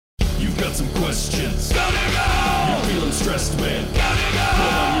got some questions. Gotta go! You're feeling stressed, man. Gotta go!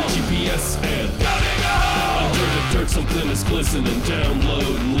 Put on your GPS and gotta go! Under the dirt, something is glistening.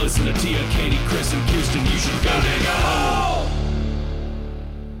 Download and listen to Tia, Katie, Chris, and Kirsten. You should gotta go!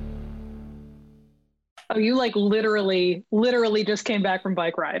 Oh, you like literally just came back from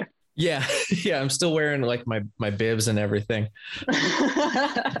bike ride. Yeah. Yeah. I'm still wearing like my bibs and everything.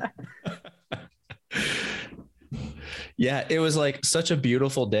 Yeah, it was like such a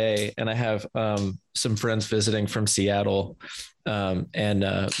beautiful day. And I have some friends visiting from Seattle.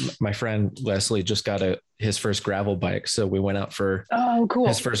 My friend Leslie just got his first gravel bike. So we went out for cool.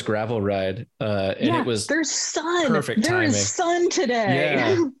 his first gravel ride. And it was there's sun. Perfect timing. There is sun today.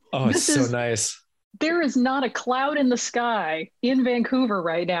 Yeah. Oh, it's so nice. There is not a cloud in the sky in Vancouver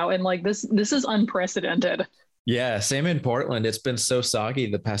right now. And like this is unprecedented. Yeah. Same in Portland. It's been so soggy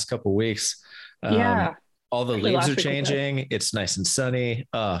the past couple of weeks. Yeah. All the leaves are changing. It's nice and sunny.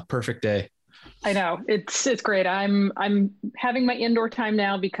 Perfect day. I know. It's great. I'm having my indoor time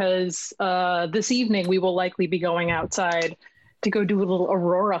now because this evening we will likely be going outside to go do a little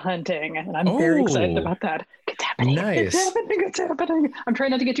aurora hunting. And I'm very excited about that. It's happening. Nice. It's happening. I'm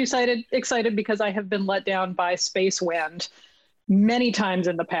trying not to get you excited because I have been let down by space wind many times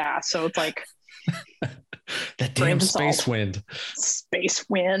in the past. So it's like that damn space wind. Space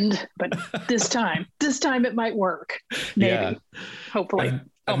wind. But this time it might work. Maybe. Yeah. Hopefully.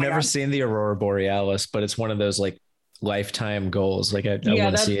 I've never seen the Aurora Borealis, but it's one of those like lifetime goals. Like I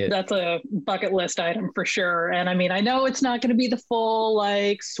want to see it. That's a bucket list item for sure. And I mean, I know it's not going to be the full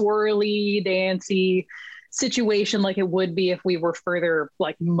like swirly, dancey situation like it would be if we were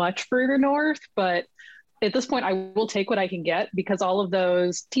much further north. But at this point, I will take what I can get because all of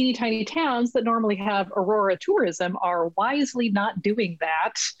those teeny tiny towns that normally have Aurora tourism are wisely not doing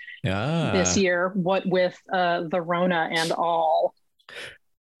that this year. What with the Rona and all.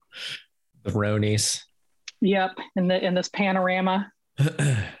 The Ronies. Yep, in this panorama.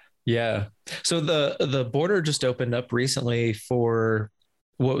 Yeah. So the border just opened up recently for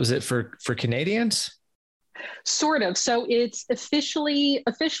what was it for Canadians? Sort of. So it's officially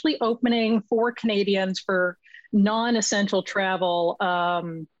opening for Canadians for non-essential travel.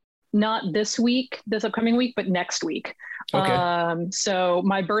 Not this upcoming week, but next week. Okay. So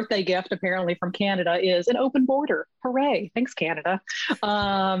my birthday gift apparently from Canada is an open border. Hooray. Thanks, Canada.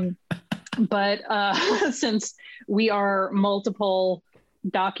 But since we are multiple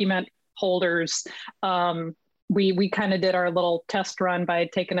document holders, we kind of did our little test run by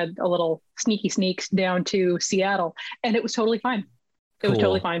taking a little sneaks down to Seattle, and it was totally fine. It was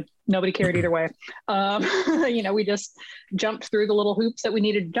totally fine. Nobody cared either way. We just jumped through the little hoops that we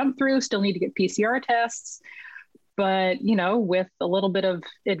needed to jump through, still need to get PCR tests. But, with a little bit of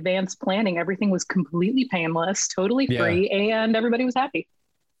advanced planning, everything was completely painless, totally free, and everybody was happy.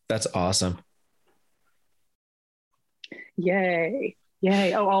 That's awesome. Yay.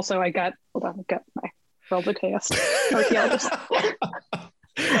 Oh, also I got my World's Okayest archaeologist.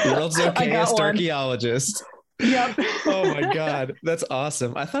 World's Okayest archaeologist. Yep. Oh my God. That's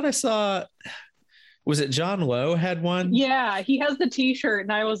awesome. I thought I saw, was it John Lowe had one? Yeah, he has the t-shirt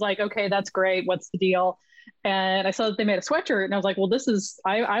and I was like, okay, that's great. What's the deal? And I saw that they made a sweatshirt and I was like, well,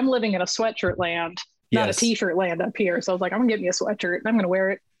 I'm living in a sweatshirt land, not a t-shirt land up here. So I was like, I'm gonna get me a sweatshirt and I'm gonna wear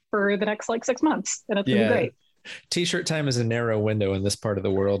it for the next 6 months and it's gonna be great. T-shirt time is a narrow window in this part of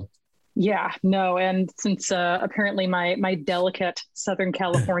the world. Yeah, no. And since apparently my delicate Southern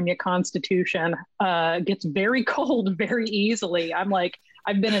California constitution gets very cold very easily, I'm like,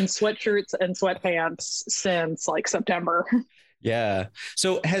 I've been in sweatshirts and sweatpants since like September. Yeah.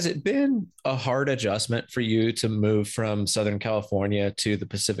 So has it been a hard adjustment for you to move from Southern California to the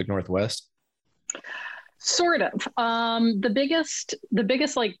Pacific Northwest? Sort of. The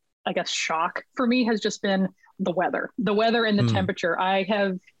biggest like, I guess, shock for me has just been the weather and the temperature. I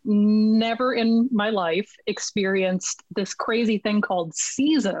have never in my life experienced this crazy thing called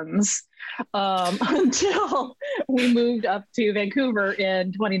seasons until we moved up to Vancouver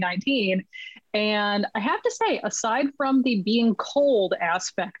in 2019. And I have to say, aside from the being cold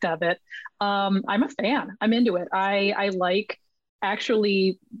aspect of it, I'm a fan. I'm into it. I like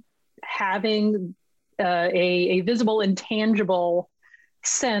actually having a visible, intangible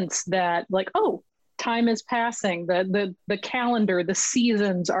sense that like, oh, time is passing, the calendar, the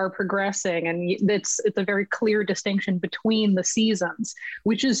seasons are progressing, and it's a very clear distinction between the seasons,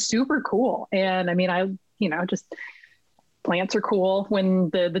 which is super cool. And I mean, just plants are cool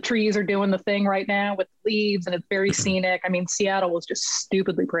when the trees are doing the thing right now with leaves, and it's very scenic. I mean, Seattle was just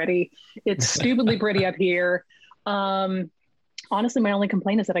stupidly pretty. It's stupidly pretty up here. Honestly, my only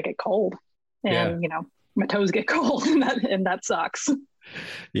complaint is that I get cold, and my toes get cold, and that sucks.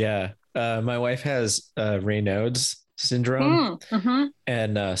 Yeah. My wife has Raynaud's syndrome, Mm-hmm.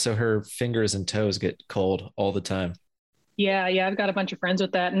 and so her fingers and toes get cold all the time. Yeah, yeah, I've got a bunch of friends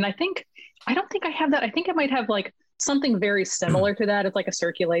with that. And I don't think I have that. I think I might have like something very similar to that. It's like a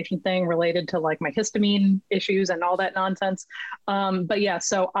circulation thing related to like my histamine issues and all that nonsense. But yeah,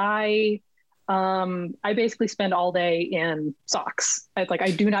 so I basically spend all day in socks. I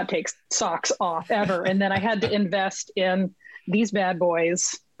do not take socks off ever. And then I had to invest in these bad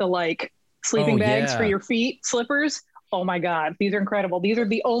boys, the like Oh sleeping bags for yeah. your feet, slippers. Oh my God, these are incredible. These are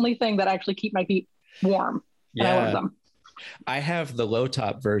the only thing that actually keep my feet warm, and I love Yeah. them. I have the low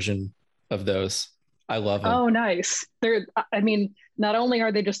top version of those. I love them. Oh, nice. I mean, not only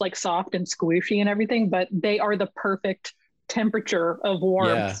are they just like soft and squishy and everything, but they are the perfect temperature of warmth.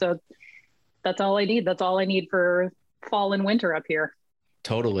 Yeah, So that's all I need. That's all I need for fall and winter up here.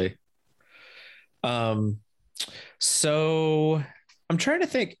 totally. Um, so I'm trying to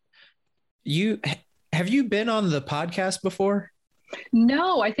think. You have you been on the podcast before?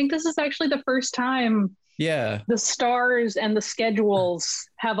 No, I think this is actually the first time Yeah. the stars and the schedules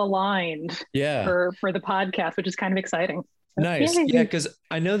have aligned Yeah. for the podcast, which is kind of exciting. So, Nice. Yeah, yay. because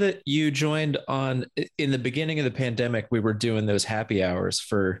I know that you joined on in the beginning of the pandemic. We were doing those happy hours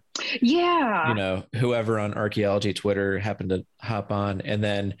for, Yeah. whoever on archaeology Twitter happened to hop on. And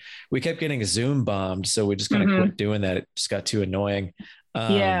then we kept getting Zoom bombed. So we just kind of Hmm. quit doing that. It just got too annoying.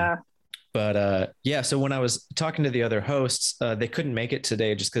 Um, Yeah. but yeah, so when I was talking to the other hosts, they couldn't make it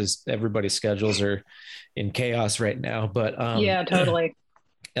today just because everybody's schedules are in chaos right now. But Yeah, totally.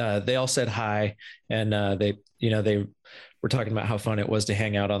 they all said hi, and they were talking about how fun it was to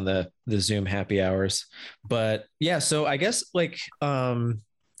hang out on the Zoom happy hours. But yeah, so I guess like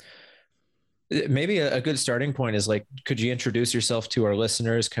maybe a good starting point is like, could you introduce yourself to our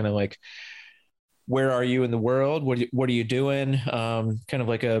listeners? Kind of like, where are you in the world? What are you doing? Kind of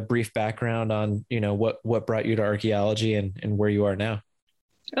like a brief background on what brought you to archaeology and where you are now.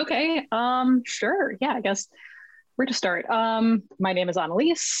 Okay. Sure. Yeah, I guess where to start. My name is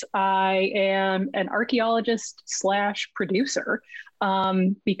Annalise. I am an archaeologist slash producer,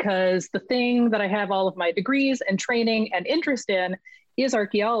 because the thing that I have all of my degrees and training and interest in is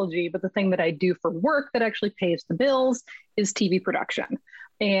archaeology, but the thing that I do for work that actually pays the bills is TV production.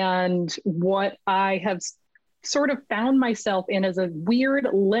 And what I have sort of found myself in is a weird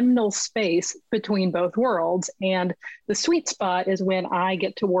liminal space between both worlds. And the sweet spot is when I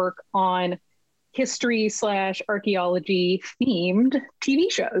get to work on history slash archaeology themed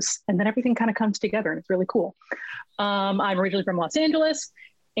TV shows. And then everything kind of comes together and it's really cool. I'm originally from Los Angeles,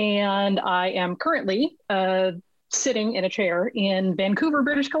 and I am currently sitting in a chair in Vancouver,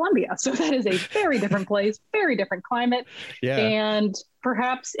 British Columbia. So that is a very different place, very different climate. Yeah. And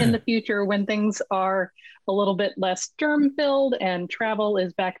perhaps in the future, when things are a little bit less germ filled and travel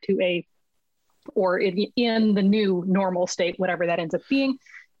is back to in the new normal state, whatever that ends up being,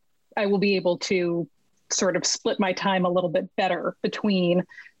 I will be able to sort of split my time a little bit better between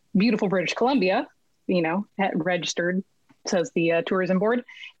beautiful British Columbia, at registered, says the tourism board,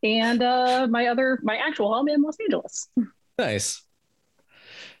 and my actual home in Los Angeles. Nice.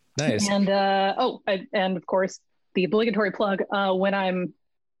 Nice. And and of course the obligatory plug, when I'm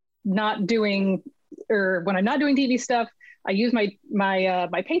not doing TV stuff, I use my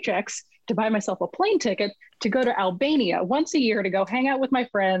paychecks to buy myself a plane ticket to go to Albania once a year to go hang out with my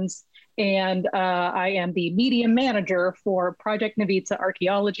friends. And I am the media manager for Project Navitsa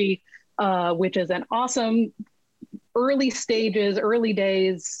Archaeology, which is an awesome early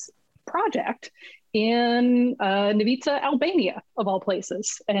days project in Navitsa, Albania, of all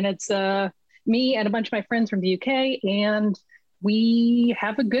places. And it's me and a bunch of my friends from the UK, and we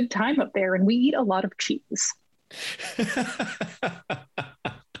have a good time up there, and we eat a lot of cheese.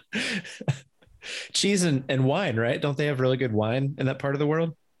 Cheese and wine, right? Don't they have really good wine in that part of the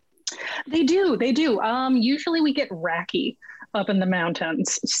world? They do. Usually we get raki up in the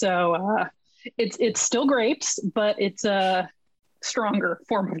mountains. So it's still grapes, but it's a stronger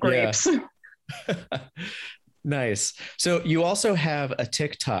form of grapes. Yeah. Nice. So you also have a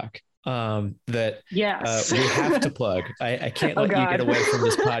TikTok that Yes. we have to plug. I can't let you get away from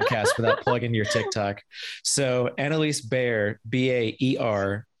this podcast without plugging your TikTok. So Annalise Baer, Baer,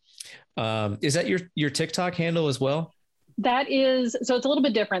 is that your TikTok handle as well? That is, so it's a little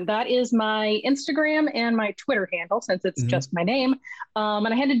bit different. That is my Instagram and my Twitter handle, since it's just my name. And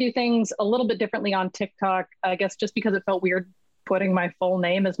I had to do things a little bit differently on TikTok, I guess, just because it felt weird putting my full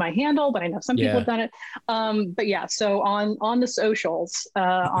name as my handle, but I know some people have done it. But yeah, so on the socials,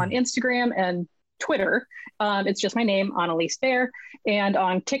 on Instagram and Twitter, it's just my name, Annalise Baer. And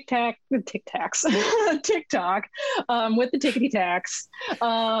on TikTok, with the tickety tax,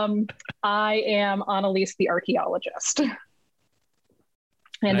 I am Annalise the archaeologist.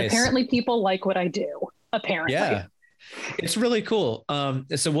 And Nice. Apparently people like what I do. Apparently. Yeah. It's really cool.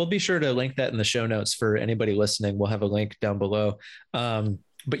 So we'll be sure to link that in the show notes for anybody listening. We'll have a link down below.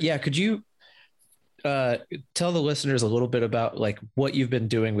 But yeah, could you tell the listeners a little bit about like what you've been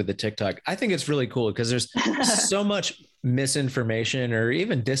doing with the TikTok? I think it's really cool because there's so much misinformation or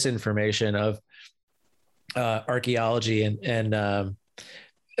even disinformation of archaeology and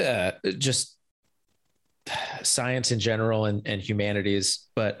just science in general and humanities.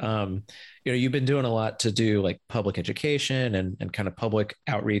 But you've been doing a lot to do like public education and kind of public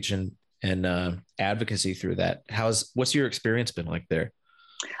outreach and advocacy through that. What's your experience been like there?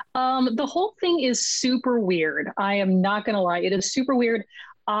 The whole thing is super weird. I am not going to lie. It is super weird.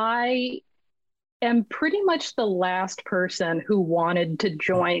 I am pretty much the last person who wanted to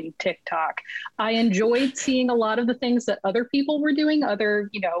join TikTok. I enjoyed seeing a lot of the things that other people were doing, other,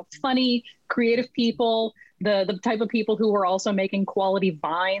 funny, creative people, the type of people who were also making quality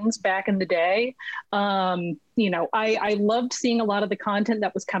vines back in the day. I loved seeing a lot of the content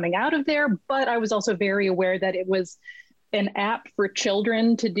that was coming out of there, but I was also very aware that it was an app for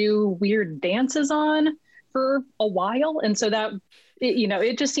children to do weird dances on for a while. And so that,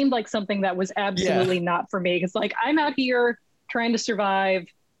 it just seemed like something that was absolutely not for me. Because like, I'm out here trying to survive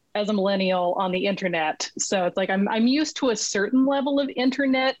as a millennial on the internet. So it's like, I'm used to a certain level of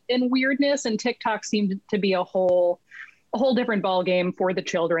internet and weirdness, and TikTok seemed to be a whole different ballgame for the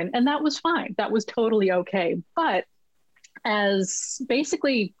children. And that was fine. That was totally okay. But as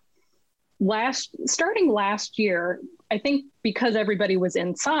basically starting last year, I think because everybody was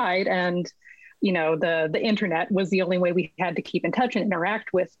inside and the internet was the only way we had to keep in touch and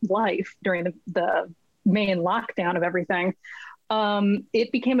interact with life during the main lockdown of everything,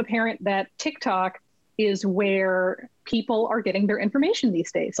 it became apparent that TikTok is where people are getting their information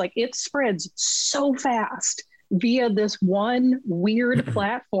these days. Like, it spreads so fast via this one weird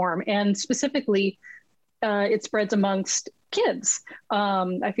platform, and specifically it spreads amongst kids.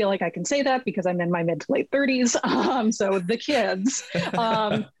 I feel like I can say that because I'm in my mid to late 30s. So the kids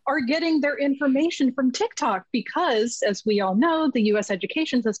are getting their information from TikTok because, as we all know, the US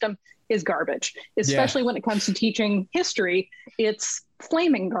education system is garbage, especially when it comes to teaching history. It's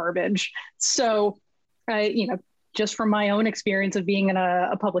flaming garbage. So, just from my own experience of being in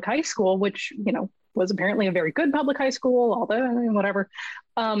a public high school, which, was apparently a very good public high school, although whatever.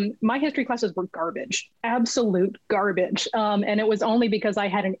 My history classes were garbage, absolute garbage. And it was only because I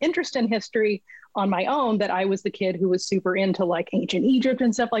had an interest in history on my own that I was the kid who was super into like ancient Egypt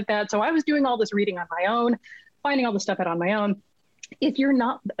and stuff like that. So I was doing all this reading on my own, finding all this stuff out on my own. If you're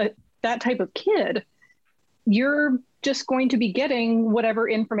not that type of kid, you're just going to be getting whatever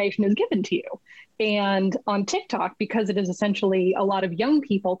information is given to you. And on TikTok, because it is essentially a lot of young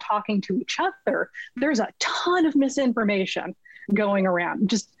people talking to each other, there's a ton of misinformation going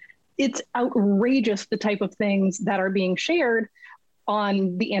around. It's outrageous, the type of things that are being shared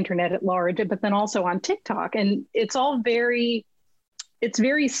on the internet at large, but then also on TikTok. And it's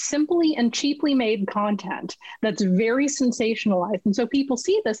very simply and cheaply made content that's very sensationalized. And so people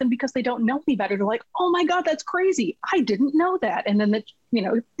see this, and because they don't know any better, they're like, oh my God, that's crazy. I didn't know that. And then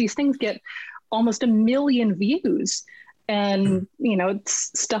these things get almost 1 million views. And,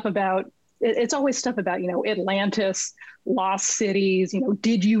 it's always stuff about, Atlantis, lost cities,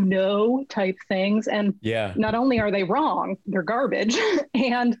 did you know type things. And not only are they wrong, they're garbage.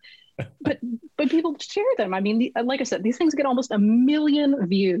 But people share them. I mean, like I said, these things get almost 1 million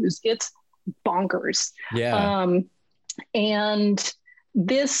views. It's bonkers. And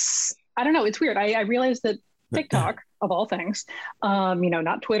this, I don't know, it's weird. I realized that TikTok, of all things,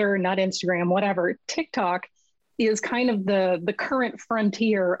 not Twitter, not Instagram, whatever, TikTok is kind of the current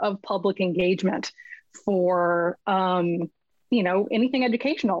frontier of public engagement for, anything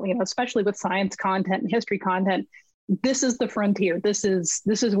educational, especially with science content and history content. This is the frontier. This is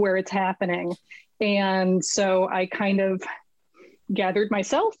where it's happening. And so I kind of gathered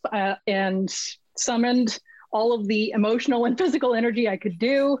myself and summoned all of the emotional and physical energy I could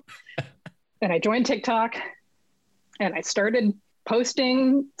do. And I joined TikTok and I started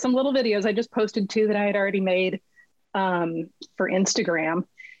posting some little videos. I just posted 2 that I had already made for Instagram,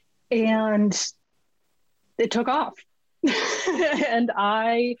 and it took off. And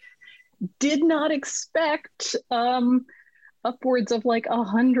I did not expect upwards of like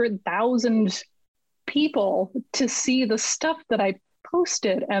 100,000 people to see the stuff that I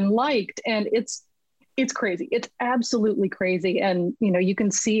posted and liked. And it's It's crazy. It's absolutely crazy. And, you know, you can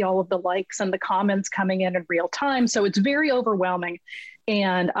see all of the likes and the comments coming in real time. So it's very overwhelming.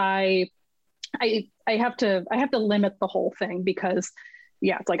 And I have to limit the whole thing because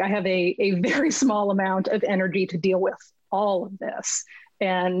yeah, it's like I have a very small amount of energy to deal with all of this.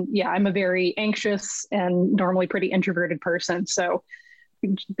 And yeah, I'm a very anxious and normally pretty introverted person. So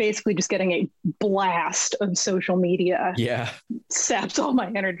basically just getting a blast of social media saps all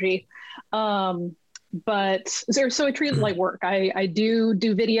my energy. But so I treat it like work. I do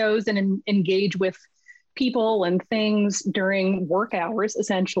videos and engage with people and things during work hours,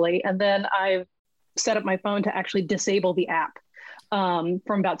 essentially. And then I've set up my phone to actually disable the app from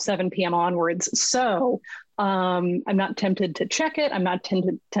about 7 p.m. onwards. So I'm not tempted to check it. I'm not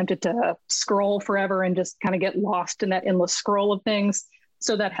tempted to scroll forever and just kind of get lost in that endless scroll of things.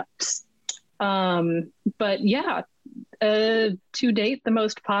 So that helps. But yeah, to date, the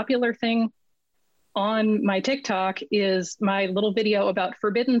most popular thing on my TikTok is my little video about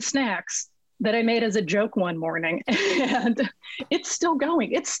forbidden snacks that I made as a joke one morning, and it's still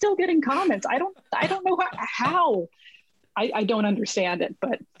going. It's still getting comments. I don't know how. I don't understand it,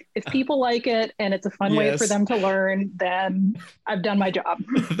 but if people like it and it's a fun way for them to learn, then I've done my job.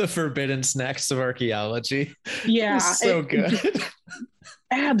 The forbidden snacks of archaeology. Yeah. So good.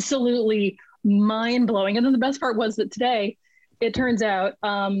 Absolutely mind blowing. And then the best part was that today, it turns out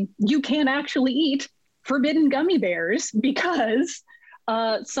you can actually eat forbidden gummy bears because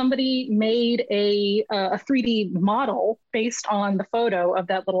somebody made a 3D model based on the photo of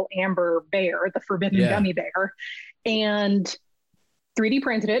that little amber bear, the forbidden gummy bear, and 3D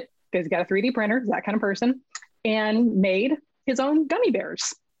printed it because he's got a 3D printer, that kind of person, and made his own gummy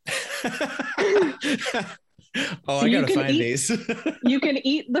bears. Oh, so I gotta find these. You can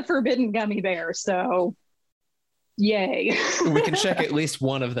eat the forbidden gummy bear, so yay. We can check at least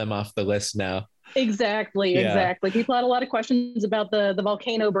one of them off the list now. Exactly. People had a lot of questions about the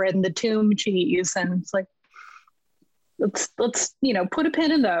volcano bread and the tomb cheese, and it's like, let's put a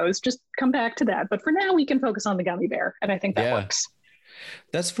pin in those, just come back to that. But for now, we can focus on the gummy bear, and I think that works.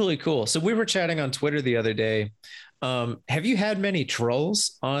 That's really cool. So we were chatting on Twitter the other day. Have you had many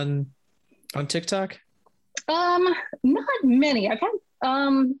trolls on TikTok? Not many. I've had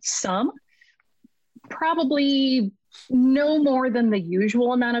some, probably no more than the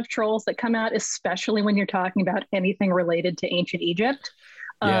usual amount of trolls that come out, especially when you're talking about anything related to ancient Egypt.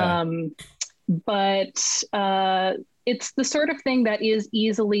 But it's the sort of thing that is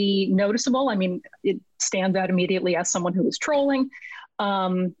easily noticeable. I mean, it stands out immediately as someone who is trolling.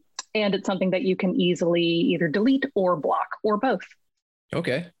 And it's something that you can easily either delete or block or both.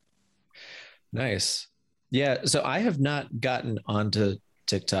 Okay. Nice. Yeah. So I have not gotten onto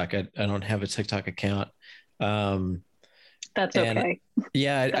TikTok. I don't have a TikTok account. That's okay.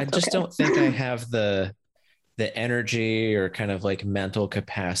 Yeah. I just don't think I have the energy or kind of like mental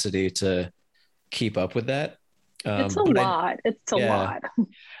capacity to keep up with that. It's a lot. It's a lot.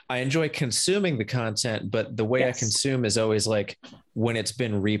 I enjoy consuming the content, but the way I consume is always like when it's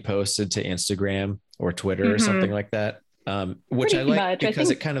been reposted to Instagram or Twitter or something like that. Which I like because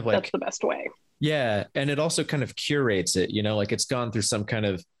it kind of like, that's the best way. Yeah. And it also kind of curates it, like it's gone through some kind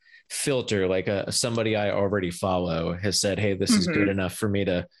of filter, like somebody I already follow has said, hey, this is good enough for me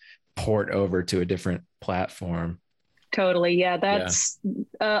to port over to a different platform. Totally. Yeah. That's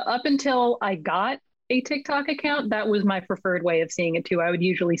up until I got a TikTok account, that was my preferred way of seeing it too. I would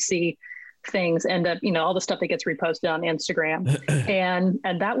usually see things end up, all the stuff that gets reposted on Instagram,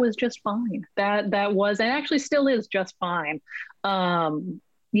 and that was just fine. That was, and actually still is just fine.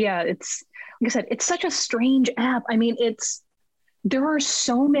 It's like I said, it's such a strange app. I mean, there are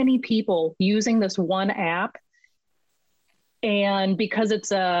so many people using this one app, and because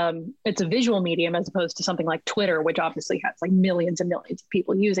it's a visual medium as opposed to something like Twitter, which obviously has like millions and millions of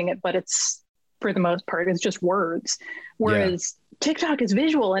people using it, but it's, for the most part, it's just words. Whereas TikTok is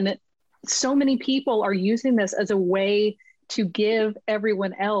visual, and so many people are using this as a way to give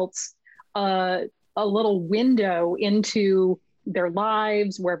everyone else a little window into their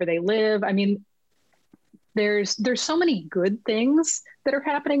lives, wherever they live. I mean, there's so many good things that are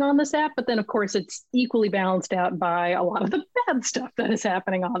happening on this app, but then of course it's equally balanced out by a lot of the bad stuff that is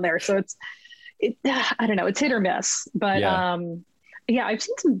happening on there. So I don't know, it's hit or miss, but I've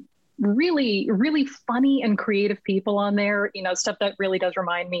seen some really, really funny and creative people on there, stuff that really does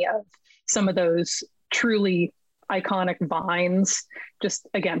remind me of some of those truly iconic Vines, just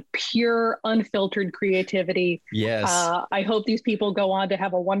again, pure unfiltered creativity. Yes. I hope these people go on to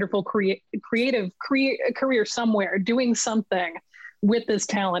have a wonderful creative career somewhere doing something with this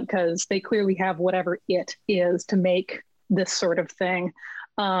talent, because they clearly have whatever it is to make this sort of thing.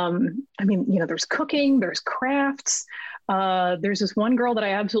 I mean, there's cooking, there's crafts. There's this one girl that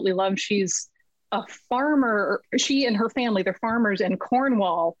I absolutely love. She's a farmer. She and her family, they're farmers in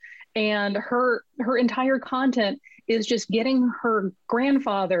Cornwall, and her entire content is just getting her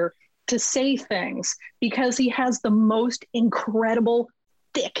grandfather to say things because he has the most incredible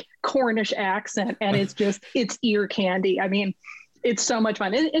thick Cornish accent, and it's ear candy. I mean, it's so much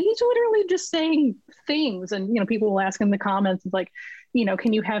fun. And he's literally just saying things, and people will ask in the comments, like,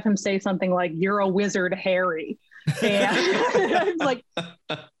 can you have him say something like, "You're a wizard, Harry"? And it's like,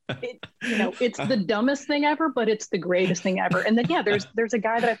 it's the dumbest thing ever, but it's the greatest thing ever. And then there's a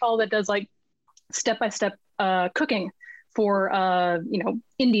guy that I follow that does like step-by-step cooking for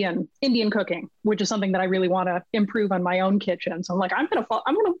Indian cooking, which is something that I really want to improve on my own kitchen. So I'm like, I'm gonna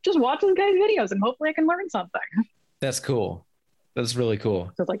just watch this guy's videos and hopefully I can learn something. That's cool. That's really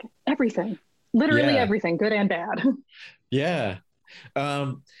cool. So it's like everything, literally everything, good and bad. Yeah.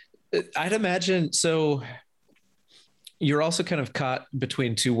 I'd imagine. So you're also kind of caught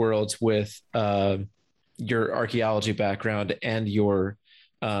between two worlds with your archaeology background and your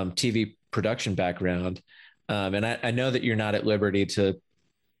TV production background. And I know that you're not at liberty to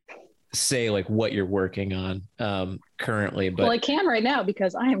say like what you're working on currently, but well, I can right now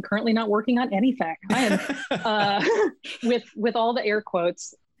because I am currently not working on anything. I am with all the air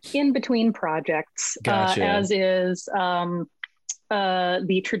quotes in between projects, Gotcha. As is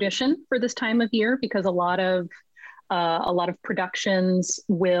the tradition for this time of year, because a lot of productions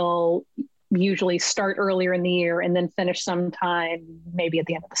will usually start earlier in the year and then finish sometime maybe at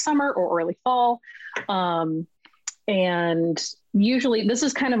the end of the summer or early fall. And usually this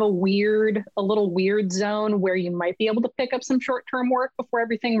is kind of a little weird zone where you might be able to pick up some short-term work before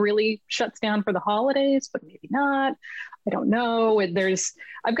everything really shuts down for the holidays, but maybe not. I don't know.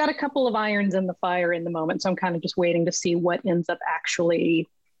 I've got a couple of irons in the fire in the moment. So I'm kind of just waiting to see what ends up actually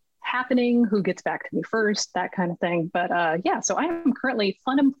happening, who gets back to me first, that kind of thing. But so I am currently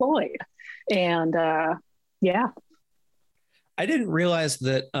unemployed. And yeah. I didn't realize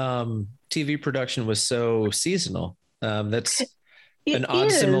that TV production was so seasonal. That's an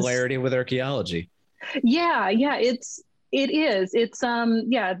odd similarity with archaeology. Yeah, it is. It's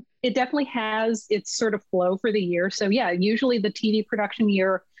it definitely has its sort of flow for the year. So yeah, usually the TV production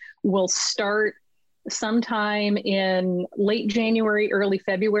year will start sometime in late January, early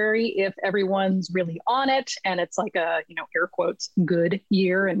February, if everyone's really on it and it's like a, air quotes, good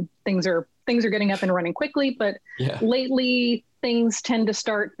year and things are getting up and running quickly. But lately things tend to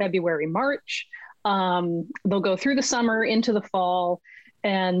start February, March. They'll go through the summer into the fall,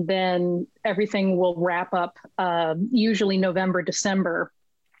 and then everything will wrap up usually November, December.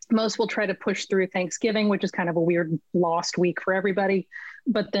 Most will try to push through Thanksgiving, which is kind of a weird lost week for everybody,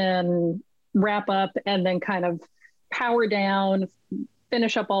 but then wrap up and then kind of power down,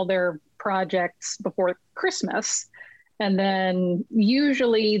 finish up all their projects before Christmas. And then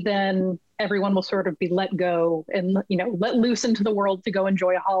usually then everyone will sort of be let go and, let loose into the world to go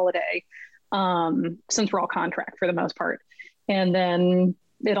enjoy a holiday, since we're all contract for the most part. And then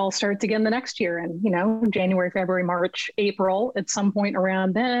it all starts again the next year. And, January, February, March, April, at some point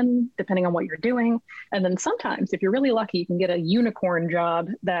around then, depending on what you're doing. And then sometimes, if you're really lucky, you can get a unicorn job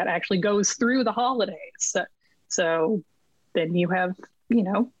that actually goes through the holidays. So then you have,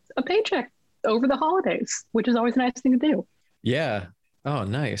 a paycheck over the holidays, which is always a nice thing to do. Yeah. Oh,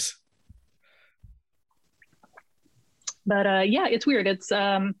 nice. But it's weird. It's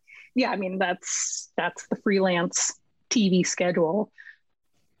that's the freelance TV schedule.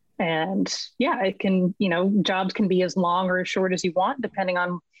 And it can, jobs can be as long or as short as you want, depending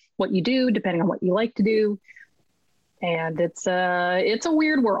on what you do, depending on what you like to do. And it's a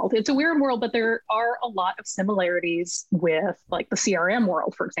weird world. It's a weird world, but there are a lot of similarities with like the CRM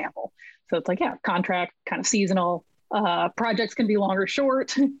world, for example. So it's like, contract, kind of seasonal, projects can be long or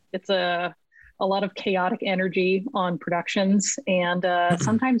short. It's a lot of chaotic energy on productions. And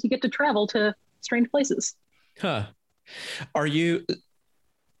sometimes you get to travel to strange places. Huh. Are you,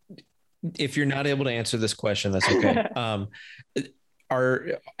 if you're not able to answer this question, that's okay.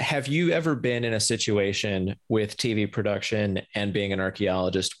 Have you ever been in a situation with TV production and being an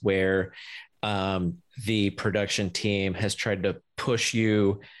archaeologist where the production team has tried to push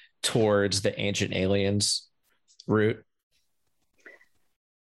you towards the Ancient Aliens route?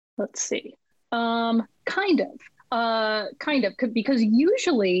 Let's see. Kind of, because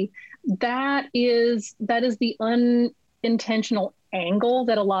usually that is the unintentional angle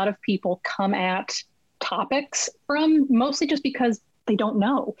that a lot of people come at topics from, mostly just because they don't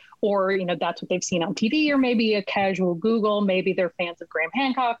know, or that's what they've seen on TV, or maybe a casual Google, maybe they're fans of Graham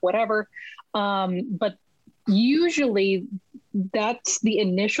Hancock, whatever. But usually that's the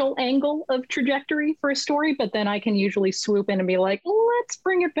initial angle of trajectory for a story, but then I can usually swoop in and be like, let's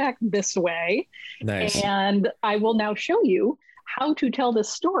bring it back this way. Nice. And I will now show you how to tell this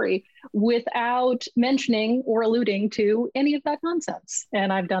story without mentioning or alluding to any of that nonsense.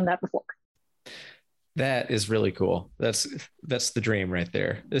 And I've done that before. That is really cool. That's the dream right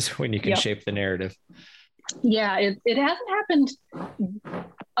there, is when you can shape the narrative. Yeah, it hasn't happened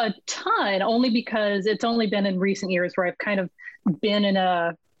a ton, only because it's only been in recent years where I've kind of been in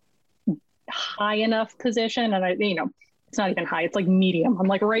a high enough position, and it's not even high, it's like medium. I'm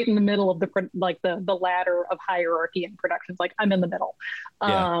like right in the middle of the ladder of hierarchy in productions. Like I'm in the middle.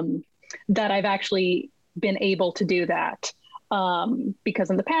 That I've actually been able to do that. Because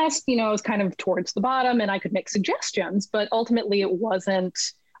in the past, I was kind of towards the bottom and I could make suggestions, but ultimately it wasn't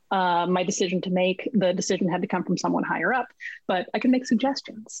my decision to make. The decision had to come from someone higher up, but I can make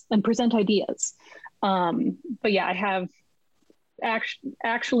suggestions and present ideas. But yeah, I have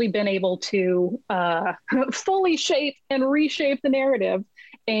actually been able to fully shape and reshape the narrative.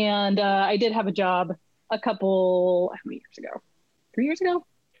 And I did have a job a couple, how many years ago? 3 years ago?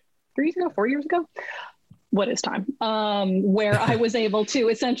 4 years ago? What is time? Where I was able to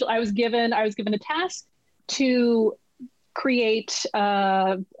essentially, I was given a task to create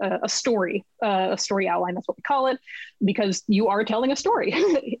a story outline. That's what we call it, because you are telling a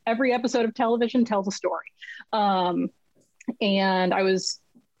story. Every episode of television tells a story. And I was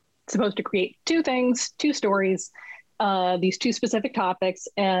supposed to create two stories, these two specific topics.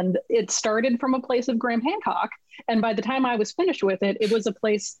 And it started from a place of Graham Hancock. And by the time I was finished with it, it was a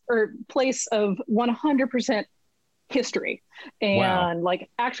place of 100% history and like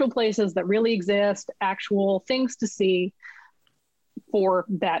actual places that really exist, actual things to see for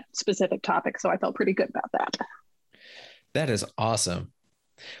that specific topic. So I felt pretty good about that. That is awesome.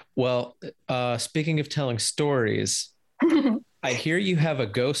 Well, speaking of telling stories, I hear you have a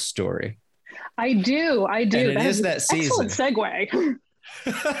ghost story. I do. And it is that season. Excellent segue.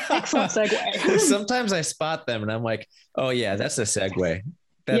 Excellent segue. Sometimes I spot them and I'm like, oh yeah, that's a segue.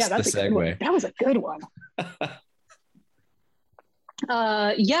 That's the segue. That was a good one.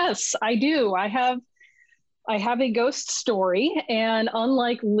 Yes, I do. I have a ghost story, and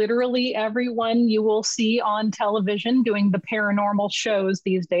unlike literally everyone you will see on television doing the paranormal shows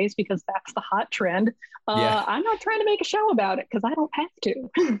these days, because that's the hot trend, I'm not trying to make a show about it because I don't have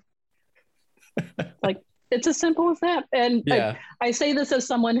to. Like, it's as simple as that. And I say this as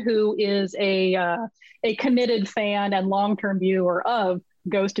someone who is a committed fan and long-term viewer of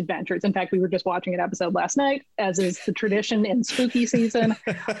Ghost Adventures. In fact, we were just watching an episode last night, as is the tradition in spooky season.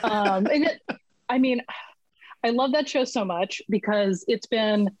 I love that show so much because it's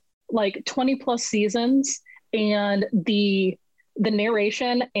been like 20 plus seasons, and the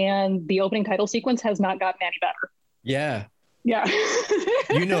narration and the opening title sequence has not gotten any better. Yeah.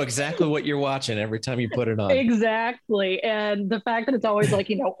 You know exactly what you're watching every time you put it on. Exactly. And the fact that it's always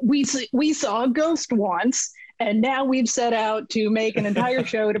like, we saw a ghost once, and now we've set out to make an entire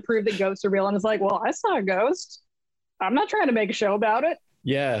show to prove that ghosts are real. And it's like, well, I saw a ghost. I'm not trying to make a show about it.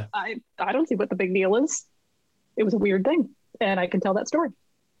 Yeah. I don't see what the big deal is. It was a weird thing, and I can tell that story.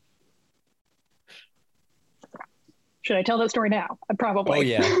 Should I tell that story now? Probably. Oh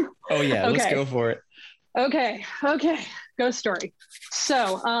yeah. Okay. Let's go for it. Okay. Ghost story.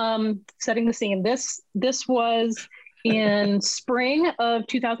 So, setting the scene. This was in spring of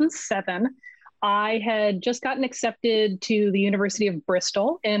 2007. I had just gotten accepted to the University of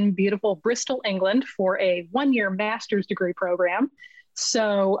Bristol in beautiful Bristol, England, for a 1-year master's degree program.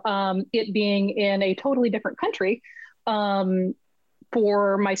 So it being in a totally different country,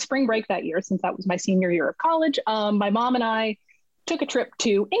 for my spring break that year, since that was my senior year of college, my mom and I took a trip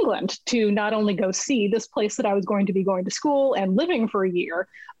to England to not only go see this place that I was going to be going to school and living for a year,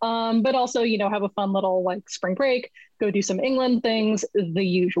 but also, have a fun little like spring break, go do some England things, the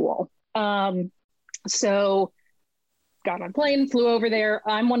usual. So got on a plane, flew over there.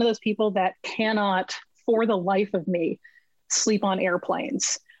 I'm one of those people that cannot, for the life of me, sleep on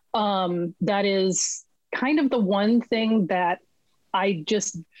airplanes. That is kind of the one thing that I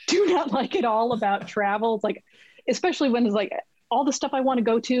just do not like at all about travel. It's like, especially when it's like all the stuff I want to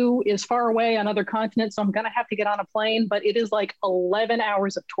go to is far away on other continents, so I'm going to have to get on a plane, but it is like 11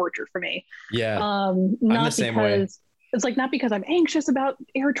 hours of torture for me. Yeah. Not the same way. It's like, not because I'm anxious about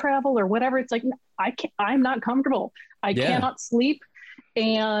air travel or whatever. It's like, I'm not comfortable. I cannot sleep.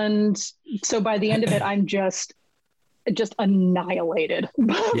 And so by the end of it, I'm just annihilated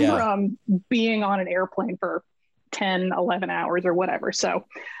from being on an airplane for 10, 11 hours or whatever. So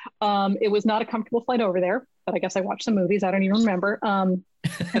it was not a comfortable flight over there. but I guess I watched some movies. I don't even remember. I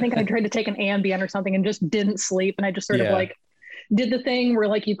think I tried to take an Ambien or something and just didn't sleep. And I just sort of like did the thing where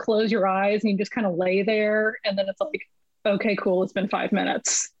like you close your eyes and you just kind of lay there. And then it's like, okay, cool. It's been 5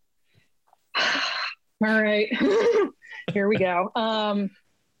 minutes. All right, here we go.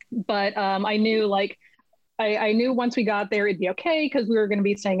 But I knew like, I knew once we got there, it'd be okay because we were going to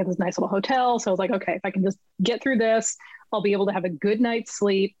be staying at this nice little hotel. So I was like, okay, if I can just get through this, I'll be able to have a good night's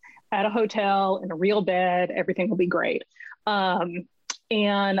sleep at a hotel in a real bed. Everything will be great. And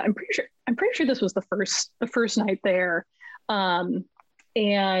I'm pretty sure this was the first night there. And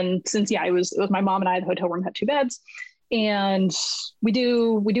since it was my mom and I, the hotel room had 2 beds, and we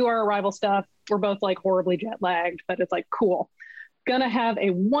do our arrival stuff. We're both like horribly jet lagged, but it's like cool. Gonna have a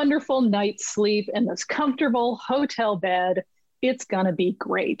wonderful night's sleep in this comfortable hotel bed. It's gonna be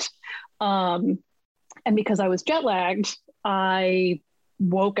great. And because I was jet lagged, I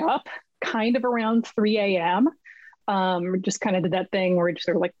woke up kind of around 3 a.m. Just kind of did that thing where it just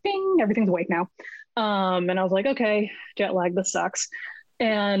sort of like, ding, everything's awake now. And I was like, okay, jet lag, this sucks.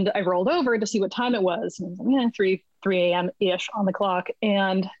 And I rolled over to see what time it was. And it was like, 3 a.m. ish on the clock.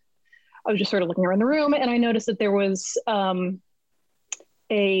 And I was just sort of looking around the room, and I noticed that there was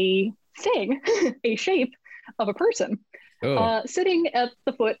a shape of a person sitting at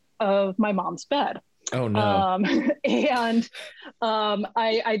the foot of my mom's bed. Oh no. And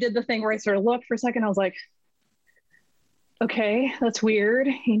I did the thing where I sort of looked for a second. I was like, okay, that's weird,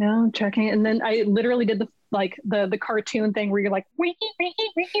 checking. And then I literally did the cartoon thing where you're like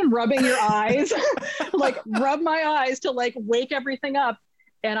rubbing your eyes, like rub my eyes to like wake everything up.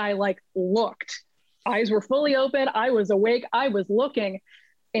 And I like looked, eyes were fully open. I was awake. I was looking,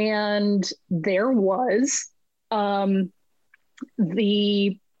 and there was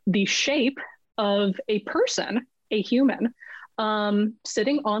the shape of a person, a human,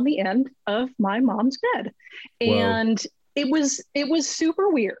 sitting on the end of my mom's bed. Whoa. And it was super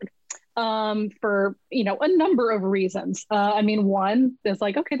weird for, a number of reasons. I mean, one is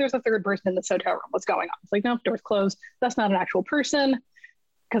like, okay, there's a third person in this hotel room. What's going on? It's like, no, door's closed. That's not an actual person,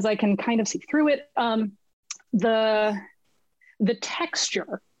 because I can kind of see through it. The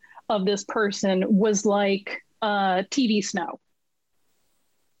texture of this person was like TV snow.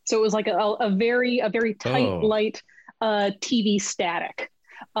 So it was like a very tight, light TV static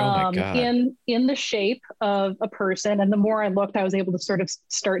in the shape of a person. And the more I looked, I was able to sort of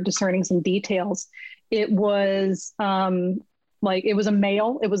start discerning some details. It was it was a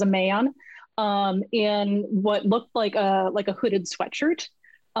male. It was a man in what looked like a hooded sweatshirt,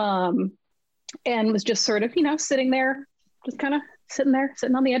 and was just sort of sitting there, just kind of sitting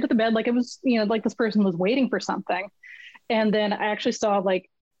on the edge of the bed, like it was like this person was waiting for something. And then I actually saw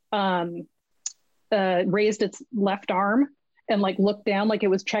raised its left arm and like looked down like it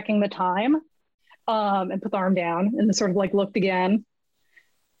was checking the time, and put the arm down and then sort of like looked again.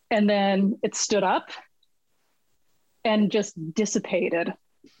 And then it stood up and just dissipated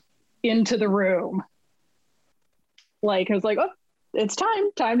into the room. Like it was like, oh, it's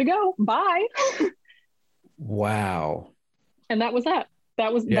time to go. Bye. Wow. And that was that.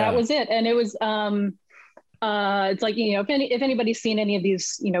 That was it. And it was it's like, if anybody's seen any of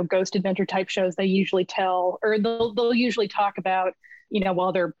these, ghost adventure type shows, they usually tell, or they'll usually talk about,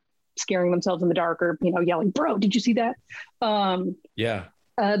 while they're scaring themselves in the dark or, yelling, bro, did you see that?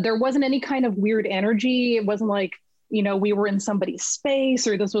 There wasn't any kind of weird energy. It wasn't like, we were in somebody's space,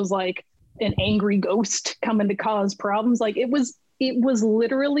 or this was like an angry ghost coming to cause problems. Like it was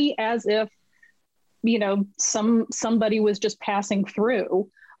literally as if, somebody was just passing through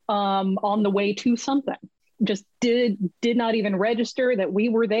on the way to something. Just did not even register that we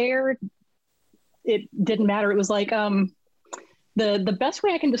were there. It didn't matter. It was like the best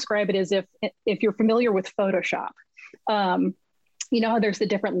way I can describe it is if you're familiar with Photoshop, how there's the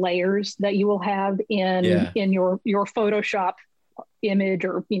different layers that you will have in your Photoshop image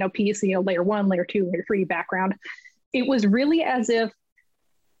or piece, layer 1, layer 2, layer 3 background. It was really as if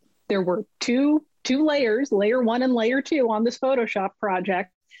there were two layers, layer 1 and layer 2 on this Photoshop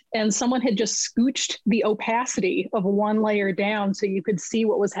project. And someone had just scooched the opacity of one layer down so you could see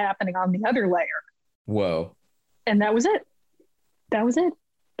what was happening on the other layer. Whoa. And that was it.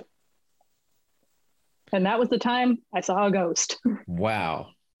 And that was the time I saw a ghost. Wow.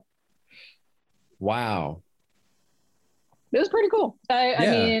 It was pretty cool. I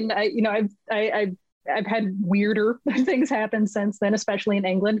mean, I've had weirder things happen since then, especially in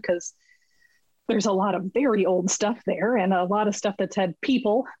England, because there's a lot of very old stuff there and a lot of stuff that's had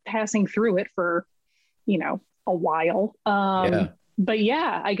people passing through it for, a while. But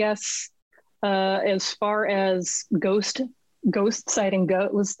yeah, I guess as far as ghost sighting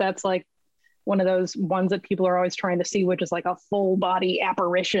goes, that's like one of those ones that people are always trying to see, which is like a full body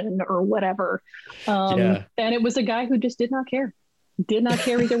apparition or whatever. And it was a guy who just did not care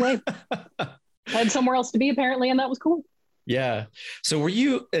either way. Had somewhere else to be apparently, and that was cool. Yeah. So were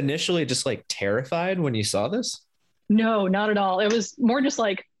you initially just like terrified when you saw this? No, not at all. It was more just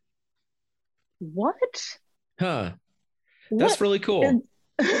like, what? Huh. That's really cool.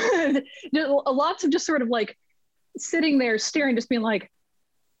 And lots of just sort of like sitting there staring, just being like,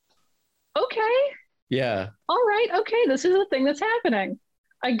 okay. Yeah. All right. Okay. This is a thing that's happening.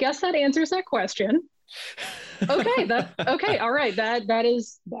 I guess that answers that question. Okay. Okay. All right. That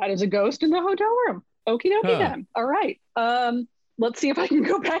is a ghost in the hotel room. Okie dokie then. All right. Let's see if I can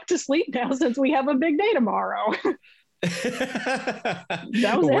go back to sleep now since we have a big day tomorrow.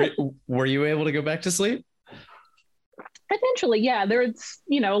 That was it. Were you able to go back to sleep? Eventually, yeah. There's,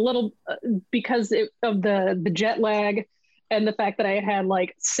 a little because of the jet lag and the fact that I had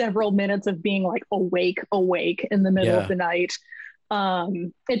like several minutes of being like awake in the middle of the night.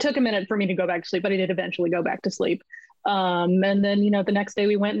 It took a minute for me to go back to sleep, but I did eventually go back to sleep. And then, the next day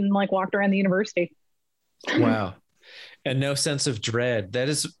we went and like walked around the university. Wow. And no sense of dread.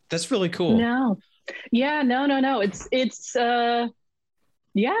 That's really cool. No. Yeah, no. It's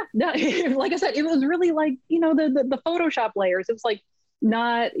yeah, no, like I said, it was really like, the Photoshop layers. It was like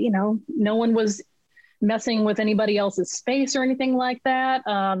not, no one was messing with anybody else's space or anything like that.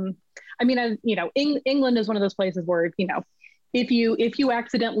 England is one of those places where, if you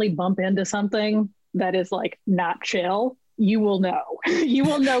accidentally bump into something that is like not chill, you will know. You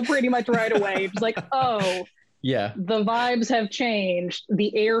will know pretty much right away. It's like, oh, yeah, the vibes have changed.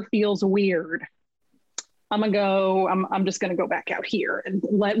 The air feels weird. I'm just gonna go back out here and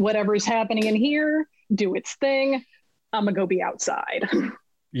let whatever's happening in here do its thing. I'm gonna go be outside.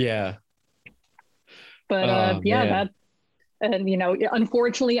 Yeah. But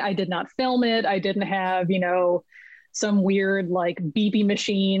unfortunately I did not film it. I didn't have, some weird like beepy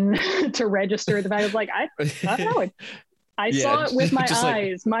machine to register the fact. I was like, I don't know. I saw it with my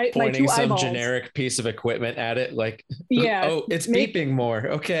eyes, like my two some eyeballs. Generic piece of equipment at it, like, yeah, oh, it's beeping more.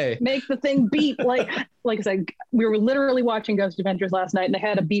 Okay, make the thing beep. Like I said, we were literally watching Ghost Adventures last night, and they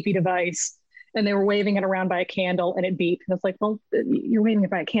had a beepy device, and they were waving it around by a candle, and it beeped. And it's like, well, you're waving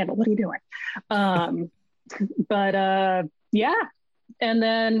it by a candle. What are you doing? Yeah, and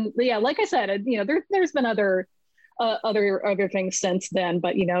then like I said, there's been other things since then,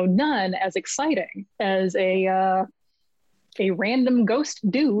 but none as exciting as a random ghost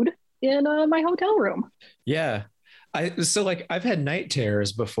dude in my hotel room. Yeah. I've had night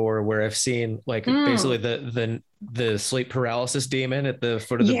terrors before where I've seen like basically the sleep paralysis demon at the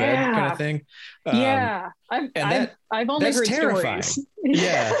foot of the bed kind of thing. I've only heard terrifying. Stories.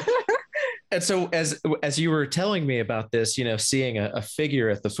 Yeah. And so as you were telling me about this, seeing a figure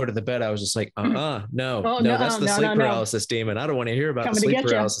at the foot of the bed, I was just like, no, that's the sleep paralysis demon. I don't want to hear about the sleep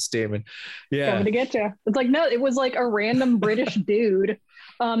paralysis demon. Yeah. Coming to get you. It's like, no, it was like a random British dude.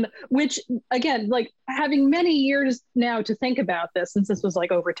 Which again, like having many years now to think about this, since this was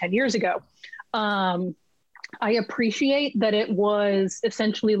like over 10 years ago, I appreciate that it was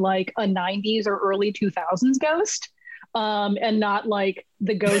essentially like a 90s or early 2000s ghost. And not like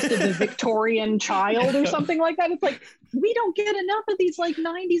the ghost of the Victorian child or something like that. It's like, we don't get enough of these like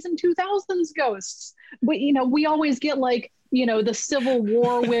 90s and 2000s ghosts. But, we always get like, the Civil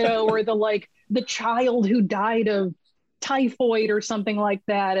War widow or the child who died of typhoid or something like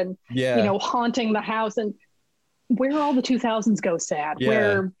that. And, haunting the house. And where are all the 2000s ghosts at?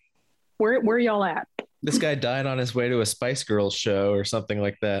 Yeah. Where y'all at? This guy died on his way to a Spice Girls show or something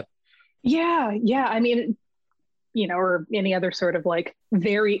like that. Yeah. I mean, or any other sort of like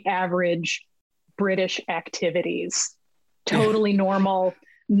very average British activities. Totally normal,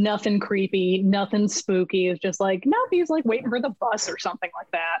 nothing creepy, nothing spooky. It's just like, no, he's like waiting for the bus or something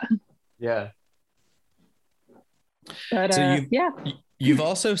like that. Yeah. But so you've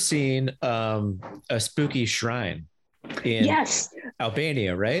also seen a spooky shrine in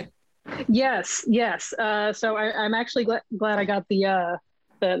Albania, right? Yes. So I'm actually glad I got the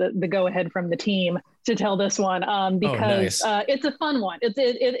go ahead from the team to tell this one because it's a fun one.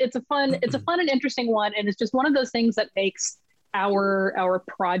 It's a fun and interesting one, and it's just one of those things that makes our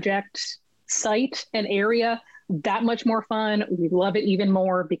project site and area that much more fun. We love it even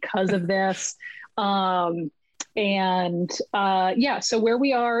more because of this. So where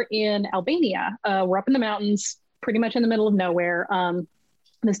we are in Albania, we're up in the mountains, pretty much in the middle of nowhere.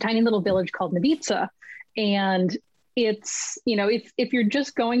 This tiny little village called Novica, and it's, if you're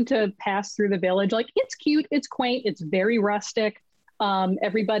just going to pass through the village, like it's cute, it's quaint, it's very rustic.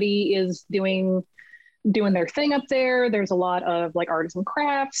 Everybody is doing doing their thing up there. There's a lot of like artisan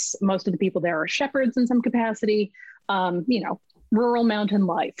crafts. Most of the people there are shepherds in some capacity. Rural mountain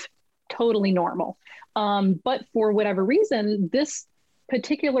life, totally normal. But for whatever reason, this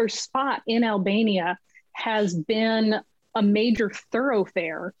particular spot in Albania has been a major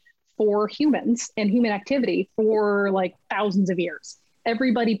thoroughfare for humans and human activity for like thousands of years.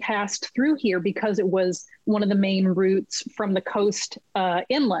 Everybody passed through here because it was one of the main routes from the coast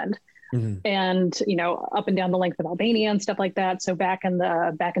inland, and up and down the length of Albania and stuff like that. So back in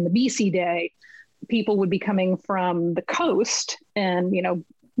the BC day, people would be coming from the coast and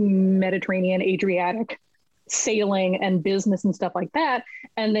Mediterranean, Adriatic, sailing and business and stuff like that,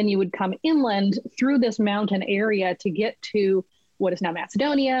 and then you would come inland through this mountain area to get to what is now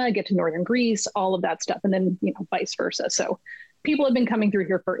Macedonia, get to northern Greece, all of that stuff, and then vice versa. So people have been coming through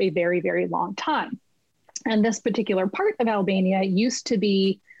here for a very, very long time. And this particular part of Albania used to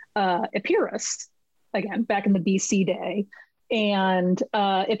be Epirus, again, back in the BC day. And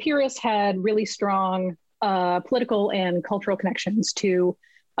Epirus had really strong political and cultural connections to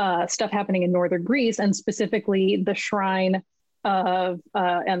stuff happening in northern Greece, and specifically the shrine of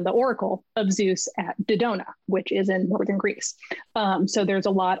and the oracle of Zeus at Dodona, which is in northern Greece. So there's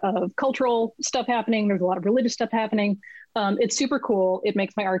a lot of cultural stuff happening. There's a lot of religious stuff happening. It's super cool. It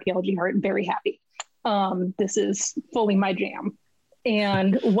makes my archaeology heart very happy. This is fully my jam.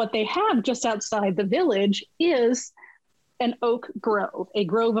 And what they have just outside the village is an oak grove, a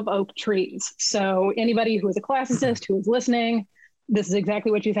grove of oak trees. So anybody who is a classicist who is listening, this is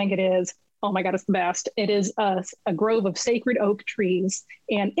exactly what you think it is. Oh my God, it's the best. It is a grove of sacred oak trees.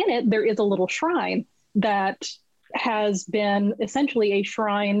 And in it, there is a little shrine that has been essentially a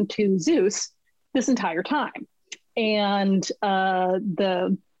shrine to Zeus this entire time. And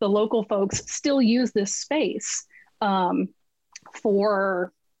the local folks still use this space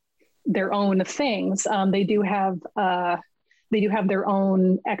for their own things. They do have their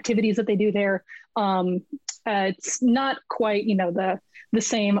own activities that they do there. It's not quite, the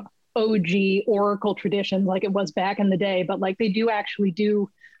same OG oracle tradition like it was back in the day, but like they do actually do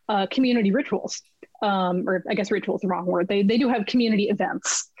community rituals, or I guess ritual is the wrong word. They do have community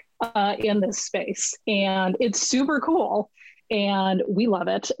events in this space, and it's super cool, and we love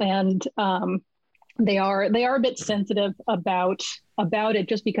it. And they are a bit sensitive about it,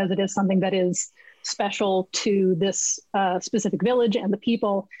 just because it is something that is special to this specific village and the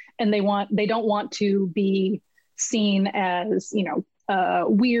people, and they don't want to be seen as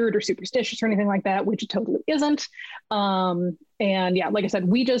weird or superstitious or anything like that, which it totally isn't. And yeah, like I said,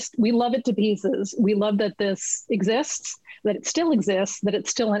 we love it to pieces. We love that this exists, that it still exists, that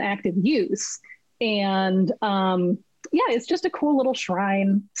it's still in active use. And yeah, it's just a cool little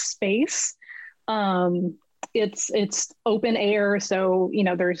shrine space. It's open air. So,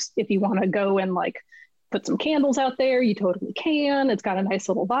 there's, if you want to go and like put some candles out there, you totally can. It's got a nice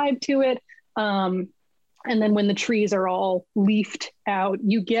little vibe to it. And then when the trees are all leafed out,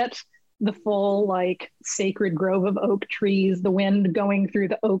 you get the full like sacred grove of oak trees, the wind going through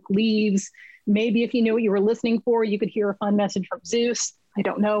the oak leaves. Maybe if you knew what you were listening for, you could hear a fun message from Zeus. I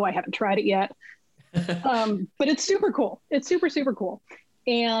don't know. I haven't tried it yet. But it's super cool. It's super, super cool.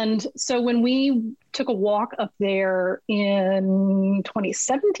 And so when we took a walk up there in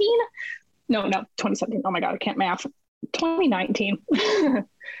 2017, no, 2017. Oh my God, I can't math. 2019,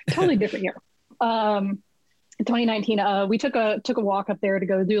 totally different year. 2019, we took a walk up there to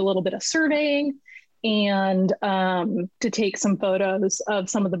go do a little bit of surveying and to take some photos of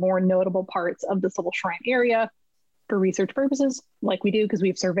some of the more notable parts of this little shrine area for research purposes, like we do, because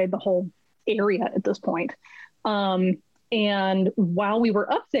we've surveyed the whole area at this point. And while we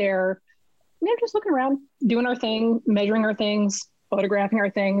were up there, just looking around, doing our thing, measuring our things, photographing our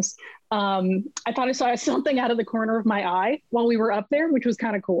things. I thought I saw something out of the corner of my eye while we were up there, which was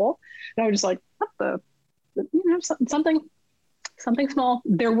kind of cool. And I was just like, what the, something small.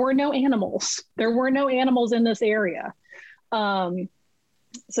 There were no animals. There were no animals in this area. So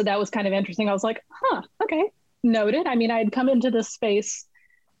that was kind of interesting. I was like, okay, noted. I mean, I had come into this space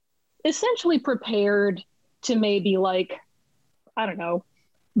essentially prepared to maybe like, I don't know,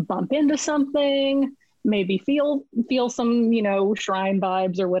 bump into something, maybe feel some, shrine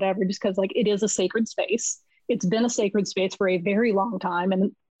vibes or whatever, just because like it is a sacred space. It's been a sacred space for a very long time,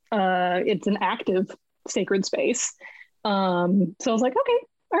 and it's an active sacred space. So I was like, okay,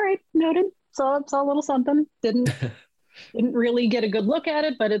 all right, noted. Saw a little something. Didn't really get a good look at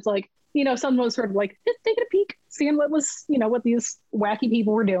it, but it's like, someone was sort of like just taking a peek, seeing what was, what these wacky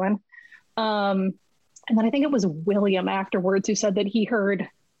people were doing. And then I think it was William afterwards who said that he heard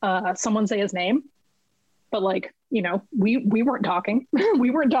someone say his name, but like, we weren't talking.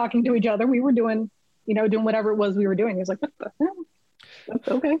 We weren't talking to each other. We were doing, doing whatever it was we were doing. He was like, what the hell? That's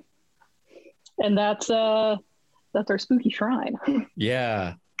okay. And that's our spooky shrine.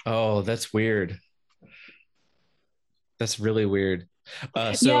 Yeah. Oh, that's weird. That's really weird.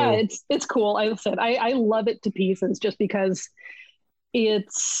 Yeah, it's cool. I said I love it to pieces just because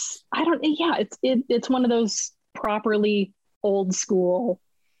it's it's one of those properly old school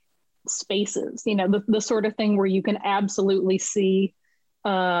spaces, the sort of thing where you can absolutely see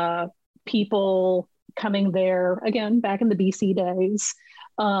people coming there again back in the BC days.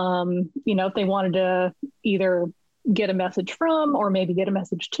 If they wanted to either get a message from or maybe get a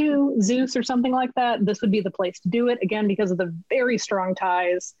message to Zeus or something like that, this would be the place to do it, again because of the very strong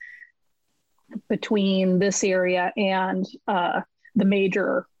ties between this area and the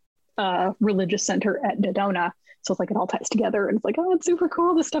major religious center at Dodona. So it's like it all ties together and it's like, oh, it's super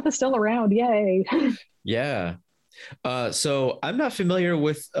cool. This stuff is still around. Yay. Yeah. So I'm not familiar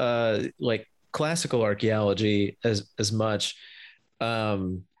with like classical archaeology as much.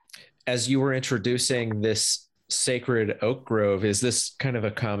 As you were introducing this sacred oak grove, is this kind of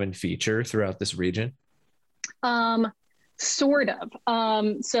a common feature throughout this region? Sort of.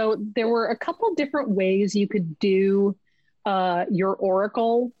 So there were a couple different ways you could do your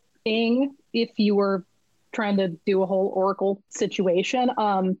oracle thing if you were trying to do a whole oracle situation.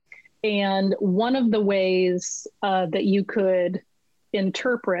 And one of the ways that you could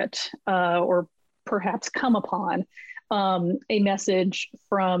interpret or perhaps come upon a message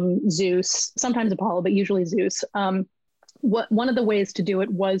from Zeus, sometimes Apollo, but usually Zeus. One of the ways to do it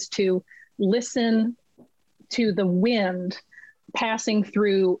was to listen to the wind passing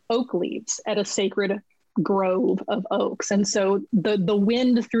through oak leaves at a sacred grove of oaks. And so the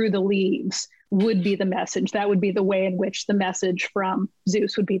wind through the leaves would be the message. That would be the way in which the message from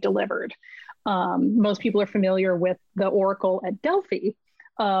Zeus would be delivered. Most people are familiar with the oracle at Delphi,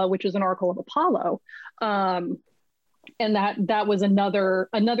 which is an oracle of Apollo. And that was another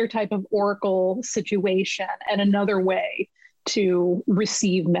type of oracle situation and another way to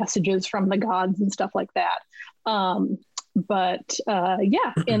receive messages from the gods and stuff like that. But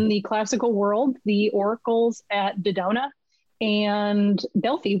in the classical world, the oracles at Dodona and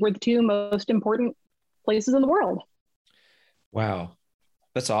Delphi were the two most important places in the world. Wow.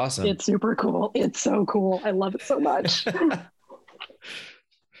 That's awesome. It's super cool. It's so cool. I love it so much.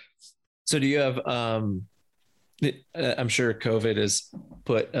 So do you have, I'm sure COVID has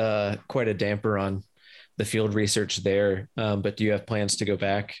put quite a damper on the field research there, but do you have plans to go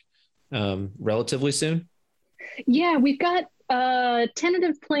back relatively soon? Yeah, we've got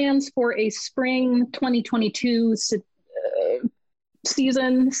tentative plans for a spring 2022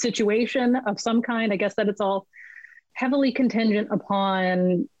 season situation of some kind. I guess that it's all heavily contingent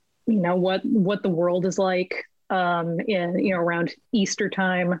upon, what the world is like around Easter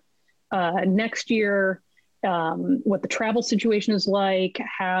time next year, what the travel situation is like,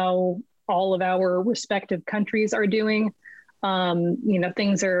 how all of our respective countries are doing.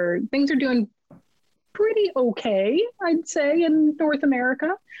 Things are doing pretty okay, I'd say, in North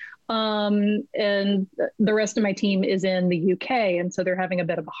America. And the rest of my team is in the UK. And so they're having a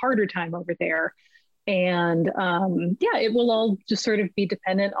bit of a harder time over there. And it will all just sort of be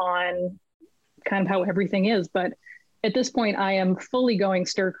dependent on kind of how everything is. But at this point, I am fully going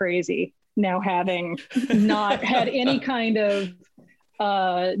stir crazy now, having not had any kind of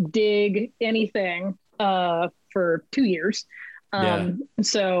dig anything for 2 years.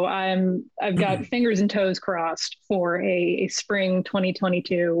 So I've got fingers and toes crossed for a spring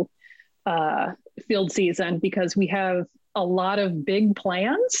 2022 field season, because we have a lot of big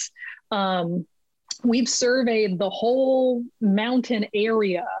plans. We've surveyed the whole mountain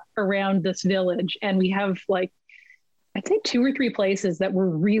area around this village, and we have I'd say 2 or 3 places that we're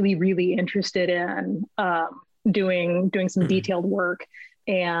really, really interested in doing some detailed work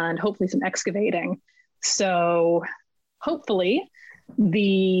and hopefully some excavating. So hopefully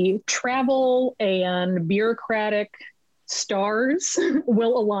the travel and bureaucratic stars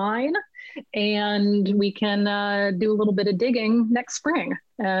will align and we can do a little bit of digging next spring.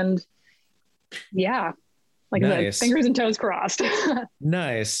 And I said, fingers and toes crossed.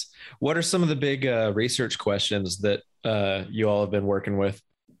 Nice. What are some of the big research questions that you all have been working with?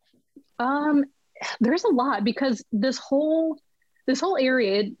 There's a lot, because this whole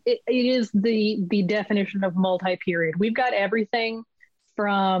area, it is the definition of multi-period. We've got everything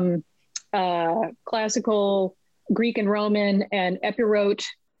from classical Greek and Roman and Epirote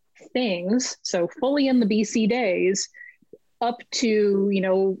things, so fully in the BC days, up to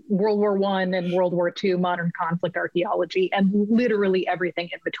World War I and World War II modern conflict archaeology, and literally everything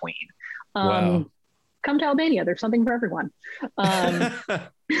in between. Wow. come to Albania. There's something for everyone. There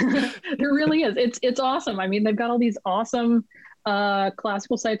really is. It's awesome. I mean, they've got all these awesome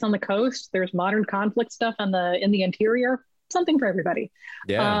classical sites on the coast. There's modern conflict stuff in the interior. Something for everybody.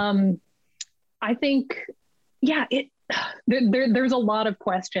 Yeah. I think, yeah, there's a lot of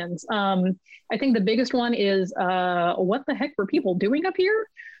questions. I think the biggest one is what the heck were people doing up here?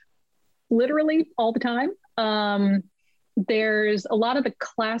 Literally all the time. There's a lot of the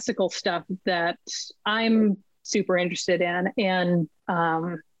classical stuff that I'm super interested in. And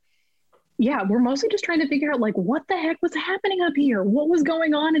yeah, we're mostly just trying to figure out like what the heck was happening up here? What was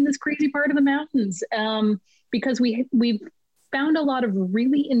going on in this crazy part of the mountains? Because we've found a lot of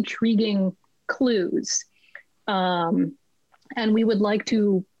really intriguing clues. And we would like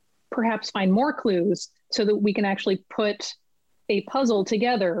to perhaps find more clues so that we can actually put a puzzle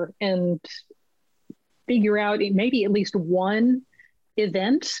together and figure out maybe at least one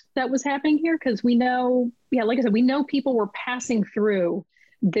event that was happening here. Because we know, yeah, like I said, we know people were passing through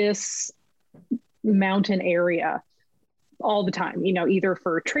this mountain area all the time, you know, either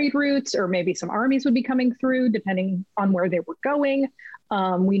for trade routes or maybe some armies would be coming through depending on where they were going.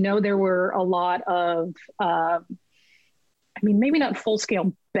 We know there were a lot of, I mean, maybe not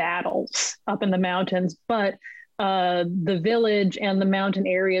full-scale battles up in the mountains, but the village and the mountain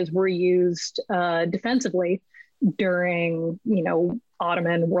areas were used defensively during, you know,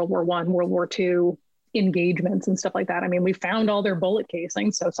 Ottoman, World War I, World War II engagements and stuff like that. I mean, we found all their bullet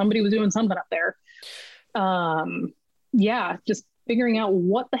casings, so somebody was doing something up there. Yeah, just figuring out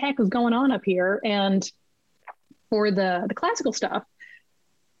what the heck is going on up here. And for the classical stuff,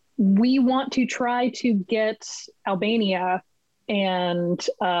 we want to try to get Albania and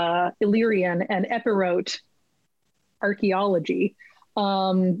Illyrian and Epirote archaeology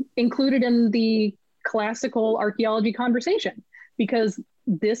included in the classical archaeology conversation, because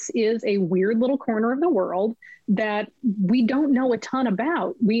this is a weird little corner of the world that we don't know a ton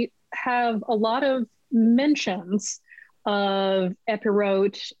about. We have a lot of mentions of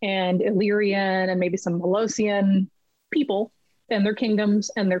Epirote and Illyrian and maybe some Molossian people and their kingdoms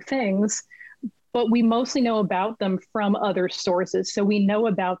and their things, but we mostly know about them from other sources. So we know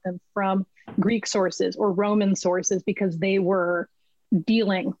about them from Greek sources or Roman sources because they were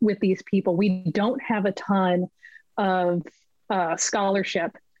dealing with these people. We don't have a ton of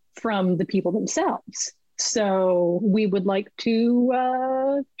scholarship from the people themselves. So we would like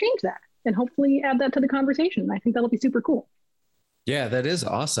to change that and hopefully add that to the conversation. I think that'll be super cool. Yeah, that is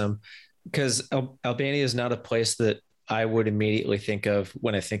awesome, because Albania is not a place that I would immediately think of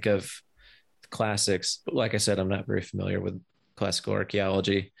when I think of classics. Like I said, I'm not very familiar with classical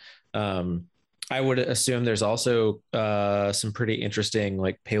archaeology. I would assume there's also some pretty interesting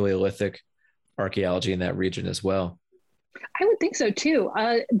like Paleolithic archaeology in that region as well. I would think so too.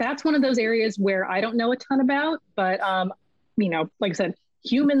 That's one of those areas where I don't know a ton about, but you know, like I said,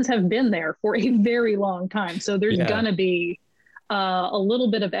 humans have been there for a very long time. So there's gonna be a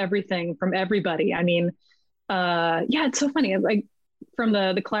little bit of everything from everybody. I mean, yeah, it's so funny. Like from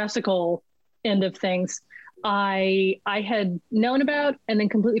the classical end of things, I had known about and then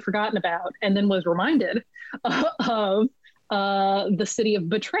completely forgotten about, and then was reminded of the city of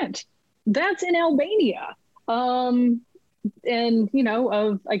Butrint. That's in Albania. And, you know,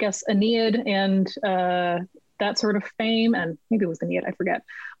 of, I guess, Aeneid and that sort of fame, and maybe it was Aeneid, I forget.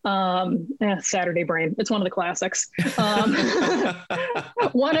 Saturday Brain. It's one of the classics.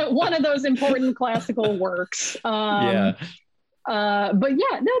 One of those important classical works. Yeah. But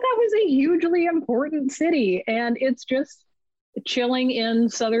yeah, no, that was a hugely important city, and it's just chilling in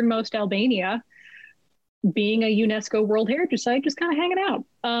southernmost Albania, being a UNESCO World Heritage Site, just kind of hanging out.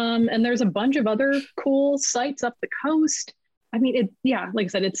 And there's a bunch of other cool sites up the coast. I mean, like I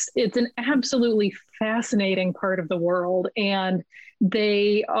said, it's an absolutely fascinating part of the world, and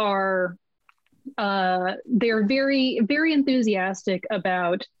they're very, very enthusiastic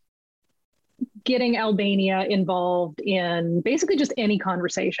about getting Albania involved in basically just any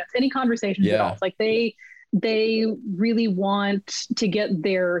conversations at all. Like they really want to get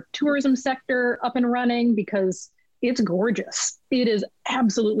their tourism sector up and running because it's gorgeous. It is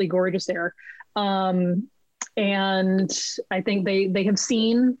absolutely gorgeous there. And I think they have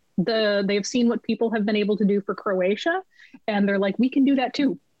seen what people have been able to do for Croatia, and they're like, we can do that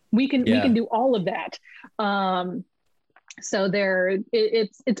too. We can do all of that. So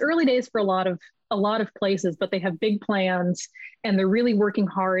it's early days for a lot of places, but they have big plans, and they're really working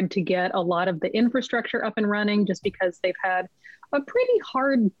hard to get a lot of the infrastructure up and running, just because they've had a pretty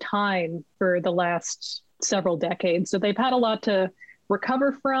hard time for the last several decades. So they've had a lot to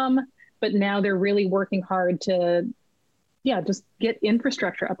recover from, but now they're really working hard to, just get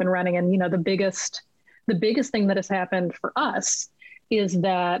infrastructure up and running. And, you know, the biggest the biggest thing that has happened for us is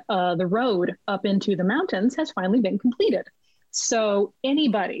that the road up into the mountains has finally been completed. So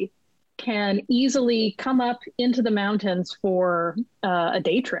anybody can easily come up into the mountains for a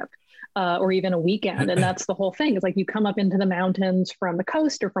day trip or even a weekend. And that's the whole thing. It's like you come up into the mountains from the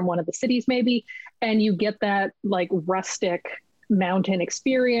coast or from one of the cities maybe, and you get that like rustic mountain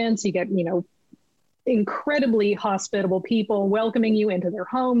experience. You get, you know, incredibly hospitable people welcoming you into their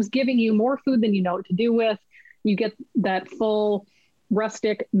homes, giving you more food than you know what to do with. You get that full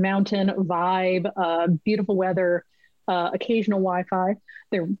rustic mountain vibe, beautiful weather, occasional Wi-Fi.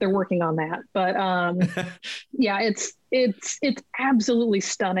 They're working on that, but yeah, it's absolutely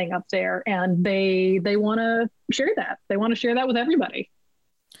stunning up there, and they want to share that. They want to share that with everybody.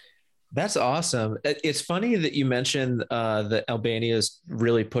 That's awesome. It's funny that you mentioned that Albania is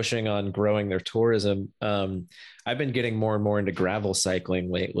really pushing on growing their tourism. I've been getting more and more into gravel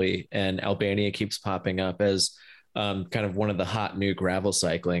cycling lately, and Albania keeps popping up as kind of one of the hot new gravel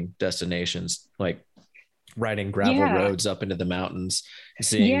cycling destinations, like riding gravel roads up into the mountains,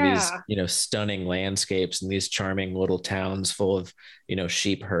 seeing these, you know, stunning landscapes and these charming little towns full of, you know,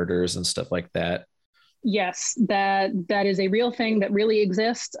 sheep herders and stuff like that. Yes, that is a real thing that really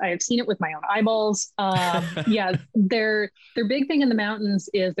exists. I have seen it with my own eyeballs. Yeah, their big thing in the mountains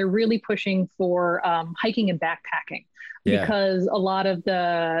is they're really pushing for hiking and backpacking, because a lot of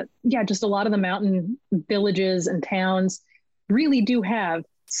the mountain villages and towns really do have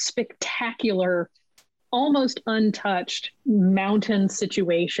spectacular, almost untouched mountain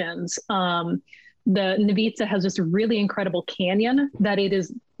situations. The Novica has this really incredible canyon that it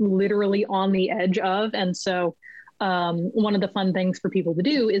is literally on the edge of. And so one of the fun things for people to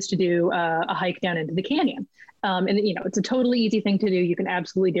do is to do a hike down into the canyon. And, you know, it's a totally easy thing to do. You can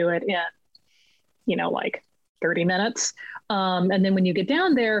absolutely do it in, you know, like 30 minutes. And then when you get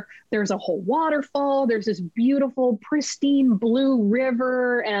down there, there's a whole waterfall. There's this beautiful, pristine blue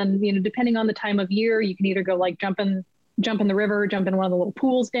river. And, you know, depending on the time of year, you can either go like jump in the river, jump in one of the little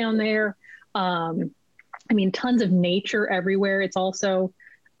pools down there. I mean, tons of nature everywhere. It's also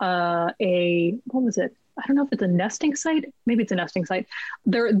what was it? I don't know if it's a nesting site. Maybe it's a nesting site.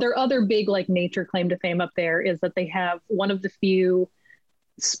 Their other big like nature claim to fame up there is that they have one of the few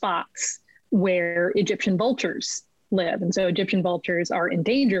spots where Egyptian vultures live. And so Egyptian vultures are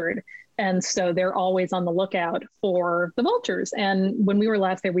endangered. And so they're always on the lookout for the vultures. And when we were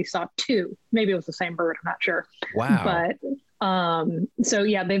last there, we saw two. Maybe it was the same bird. I'm not sure. Wow. But so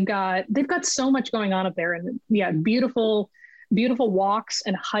yeah, they've got so much going on up there, and yeah, beautiful walks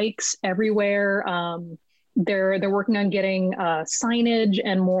and hikes everywhere. They're working on getting signage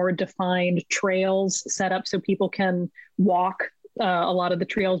and more defined trails set up so people can walk a lot of the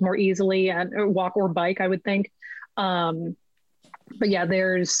trails more easily, and walk or bike, I would think. But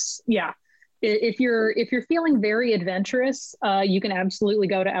yeah, if you're feeling very adventurous, you can absolutely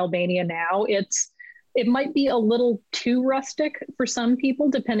go to Albania now. It might be a little too rustic for some people,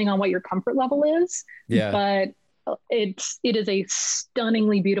 depending on what your comfort level is. Yeah. But it is a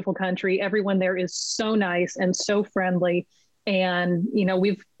stunningly beautiful country. Everyone there is so nice and so friendly. And, you know,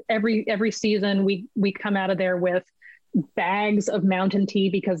 every season we come out of there with bags of mountain tea,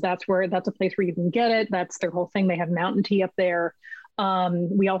 because that's a place where you can get it. That's their whole thing. They have mountain tea up there.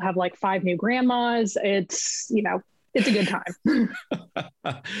 We all have like 5 new grandmas. It's, you know, it's a good time.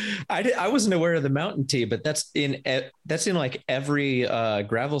 I wasn't aware of the mountain tea, but that's in like every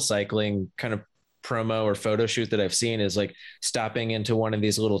gravel cycling kind of promo or photo shoot that I've seen, is like stopping into one of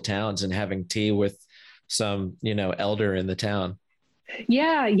these little towns and having tea with some, you know, elder in the town.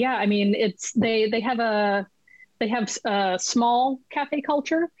 Yeah. I mean, they have a small cafe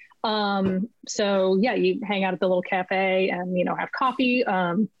culture. So yeah, you hang out at the little cafe and, you know, have coffee.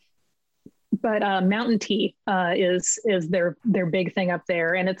 But mountain tea is their big thing up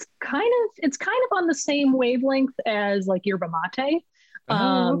there, and it's kind of on the same wavelength as like yerba mate.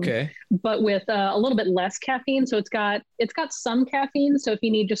 Okay. But with a little bit less caffeine. So it's got some caffeine. So if you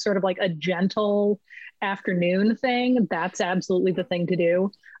need just sort of like a gentle afternoon thing, that's absolutely the thing to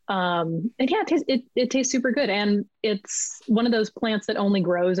do. And yeah, it tastes super good, and it's one of those plants that only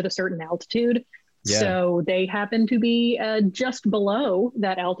grows at a certain altitude. Yeah. So they happen to be just below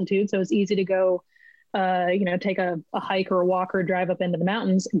that altitude. So it's easy to go, you know, take a hike or a walk or drive up into the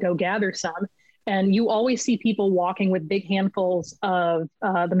mountains and go gather some. And you always see people walking with big handfuls of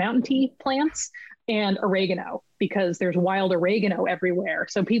the mountain tea plants and oregano, because there's wild oregano everywhere.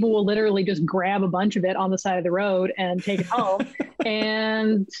 So people will literally just grab a bunch of it on the side of the road and take it home,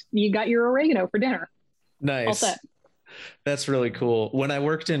 and you got your oregano for dinner. Nice. All set. That's really cool. When I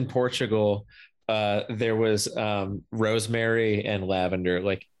worked in Portugal, there was rosemary and lavender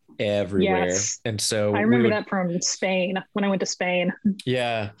like everywhere. Yes. And so I remember that from Spain when I went to Spain.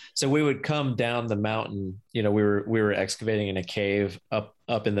 yeah. So we would come down the mountain, we were excavating in a cave up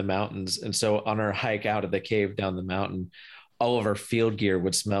in the mountains. And so on our hike out of the cave down the mountain, all of our field gear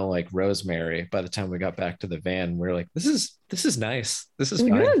would smell like rosemary by the time we got back to the van. We were like, this is nice. This is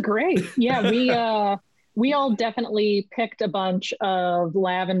fine. Yeah, great. Yeah, we all definitely picked a bunch of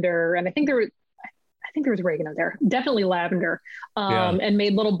lavender, and I think there was oregano there, definitely lavender, and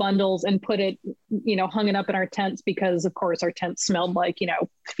made little bundles and put it, hung it up in our tents because, of course, our tents smelled like,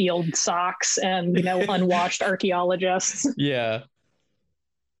 field socks and, unwashed archaeologists. Yeah.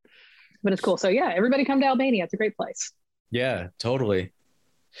 But it's cool. So yeah, everybody come to Albania. It's a great place. Yeah, totally.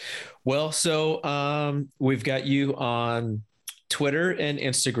 Well, so we've got you on Twitter and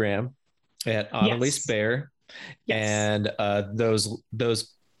Instagram at Annalise Bear. Yes. And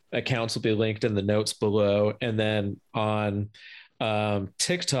those accounts will be linked in the notes below. And then on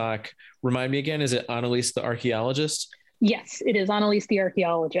TikTok, remind me again, is it Annalise the Archaeologist? Yes, it is Annalise the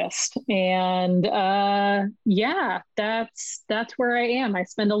Archaeologist. And that's where I am. I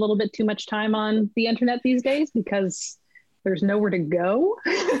spend a little bit too much time on the internet these days because there's nowhere to go.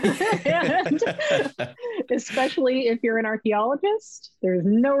 And especially if you're an archaeologist, there's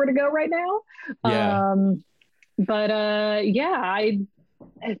nowhere to go right now.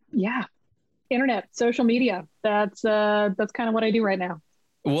 Yeah. Internet, social media. That's kind of what I do right now.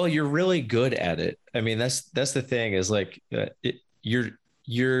 Well, you're really good at it. I mean, that's the thing is like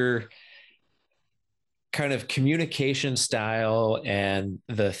your kind of communication style and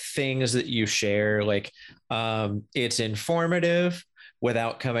the things that you share, like it's informative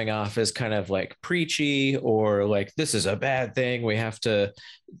without coming off as kind of like preachy or like, this is a bad thing, we have to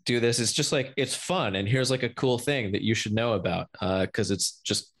do this. It's just like, it's fun. And here's like a cool thing that you should know about because it's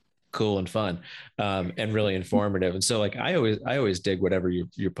just cool and fun and really informative. And so like, I always dig whatever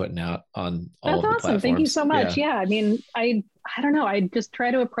you're putting out on all of the platforms. Thank you so much. Yeah. I mean, I don't know. I just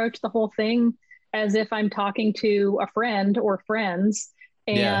try to approach the whole thing as if I'm talking to a friend or friends,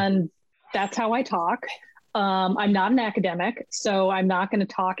 and that's how I talk. I'm not an academic, so I'm not going to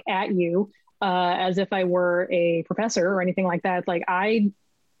talk at you as if I were a professor or anything like that. Like and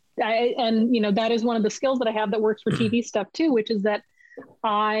that is one of the skills that I have that works for TV stuff too, which is that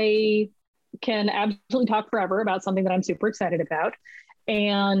I can absolutely talk forever about something that I'm super excited about.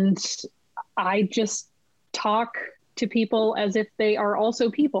 And I just talk to people as if they are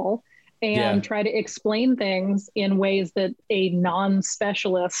also people and try to explain things in ways that a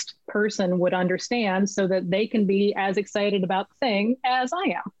non-specialist person would understand so that they can be as excited about the thing as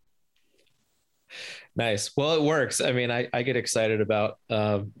I am. Nice. Well, it works. I mean, I get excited about,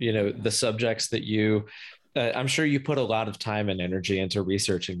 the subjects that you, I'm sure you put a lot of time and energy into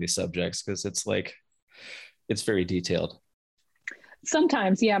researching these subjects because it's very detailed.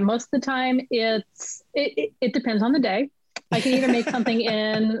 Sometimes, yeah. Most of the time it depends on the day. I can either make something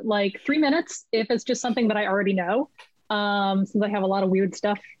in like 3 minutes if it's just something that I already know, since I have a lot of weird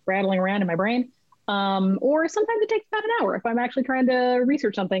stuff rattling around in my brain. Or sometimes it takes about an hour if I'm actually trying to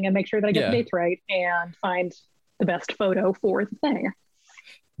research something and make sure that I get the dates right and find the best photo for the thing.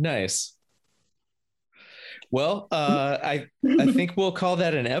 Nice. Well, I think we'll call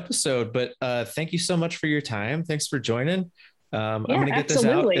that an episode, but thank you so much for your time. Thanks for joining. I'm going to get this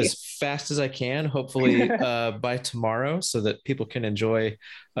out as fast as I can, hopefully by tomorrow, so that people can enjoy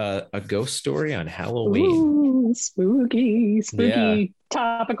a ghost story on Halloween. Ooh, spooky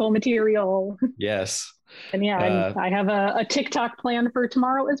topical material. Yes. And I have a TikTok plan for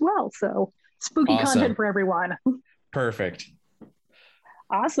tomorrow as well. So spooky content for everyone. Perfect.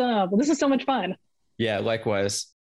 Awesome. Well, this is so much fun. Yeah, likewise.